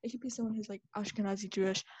Jewish. It could be someone who's like Ashkenazi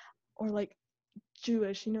Jewish or like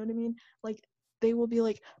Jewish, you know what I mean? Like they will be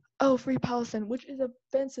like, "Oh, free Palestine," which is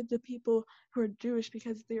offensive to people who are Jewish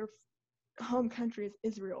because their home country is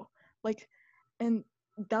Israel. Like, and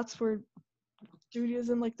that's where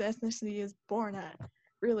Judaism, like the ethnicity, is born at,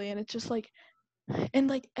 really. And it's just like, and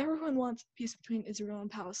like everyone wants peace between Israel and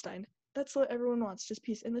Palestine. That's what everyone wants, just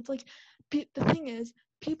peace. And it's like, the thing is,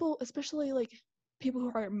 people, especially like people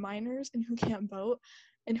who are minors and who can't vote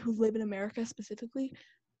and who live in America specifically,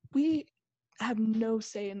 we have no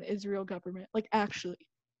say in the Israel government. Like actually,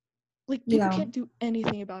 like people Yeah. can't do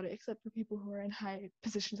anything about it except for people who are in high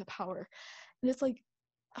positions of power. And it's like,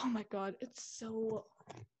 oh my god, it's so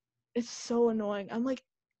annoying. I'm like,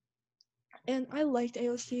 and I liked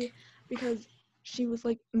AOC because she was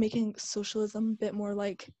like making socialism a bit more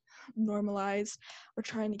like normalized or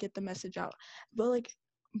trying to get the message out. But like,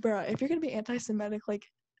 bruh, if you're gonna be anti-Semitic, like,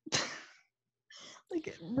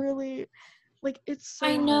 like really, like it's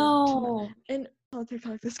I so hard to not. know. And on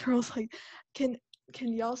TikTok, this girl's like, can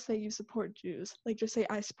can y'all say you support Jews? Like, just say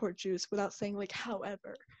I support Jews without saying like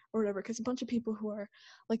however or whatever. Because a bunch of people who are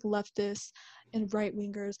like leftists and right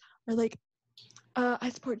wingers are like, I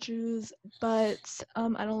support Jews, but I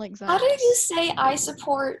don't like How did you Zionists. say I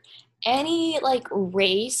support any like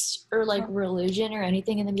race or like Uh, religion or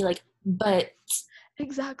anything and then be like, but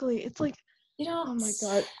exactly. It's like, you know, oh my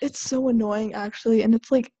god, it's so annoying actually, and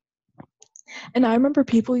it's like, and I remember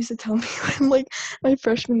people used to tell me in like my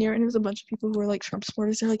freshman year, and it was a bunch of people who were like Trump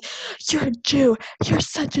supporters. They're like, "You're a Jew. You're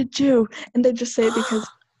such a Jew," and they just say it because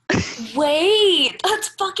wait, that's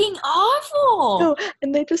fucking awful. no,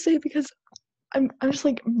 and they just say it because I'm just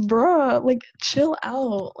like, bruh, like chill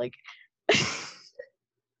out, like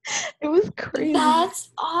it was crazy. That's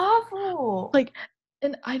awful. Like,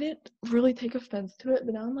 and I didn't really take offense to it,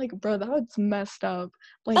 but now I'm like, bro, that was messed up.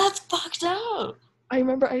 Like, That's fucked up. I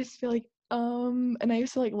remember I used to be like, and I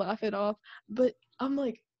used to like laugh it off, but I'm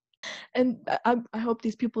like, and I hope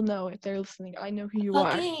these people know if they're listening. I know who you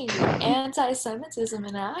are. Fucking anti-Semitism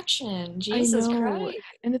in action. I Jesus know, Christ.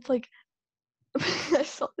 and it's like I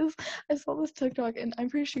saw this TikTok, and I'm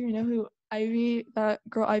pretty sure you know who Ivy, that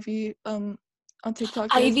girl Ivy, on TikTok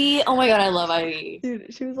is. Ivy. Oh my god, I love Ivy.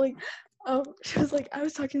 Dude, she was like, I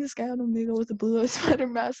was talking to this guy on Omegle with a blue lives matter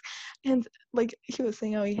mask, and like he was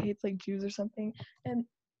saying how he hates like Jews or something, and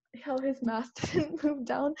how his mask didn't move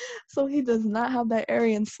down, so he does not have that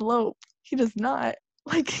Aryan slope. He does not.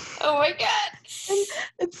 Like, Oh my god. and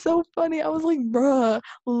it's so funny. I was like, bruh,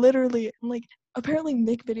 literally. And like, apparently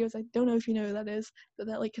Nick Videos, I don't know if you know who that is, but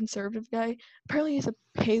that like conservative guy, apparently he's a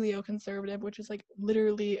paleo conservative, which is like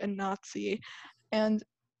literally a Nazi. And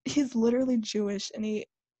he's literally Jewish, and he,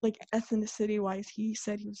 like, ethnicity wise, he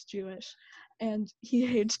said he was Jewish. And he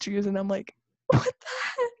hates Jews, and I'm like, what the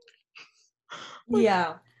heck? Like,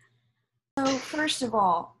 Yeah. So first of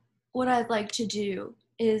all, what I'd like to do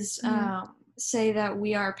is mhm. say that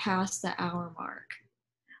we are past the hour mark.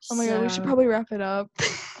 Oh my god, we should So probably wrap it up.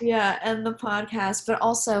 yeah, end the podcast. But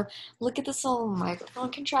also look at this little microphone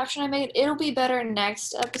contraption I made. It'll be better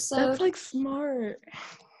next That's episode. like smart.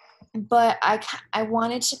 But I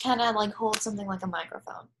wanted to kind of like hold something like a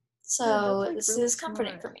microphone. Dude, that's So like this really is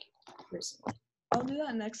comforting smart. for me recently. I'll do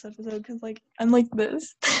that next episode because like I'm like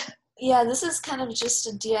this. Yeah, this is kind of just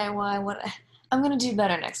a DIY. I'm gonna do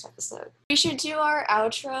better next episode. We should do our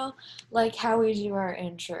outro like how we do our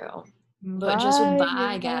intro, but just with Bye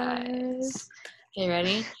bye guys. guys. Okay,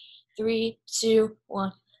 ready? 3, 2,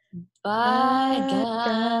 1. Bye Bye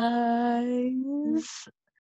guys. guys.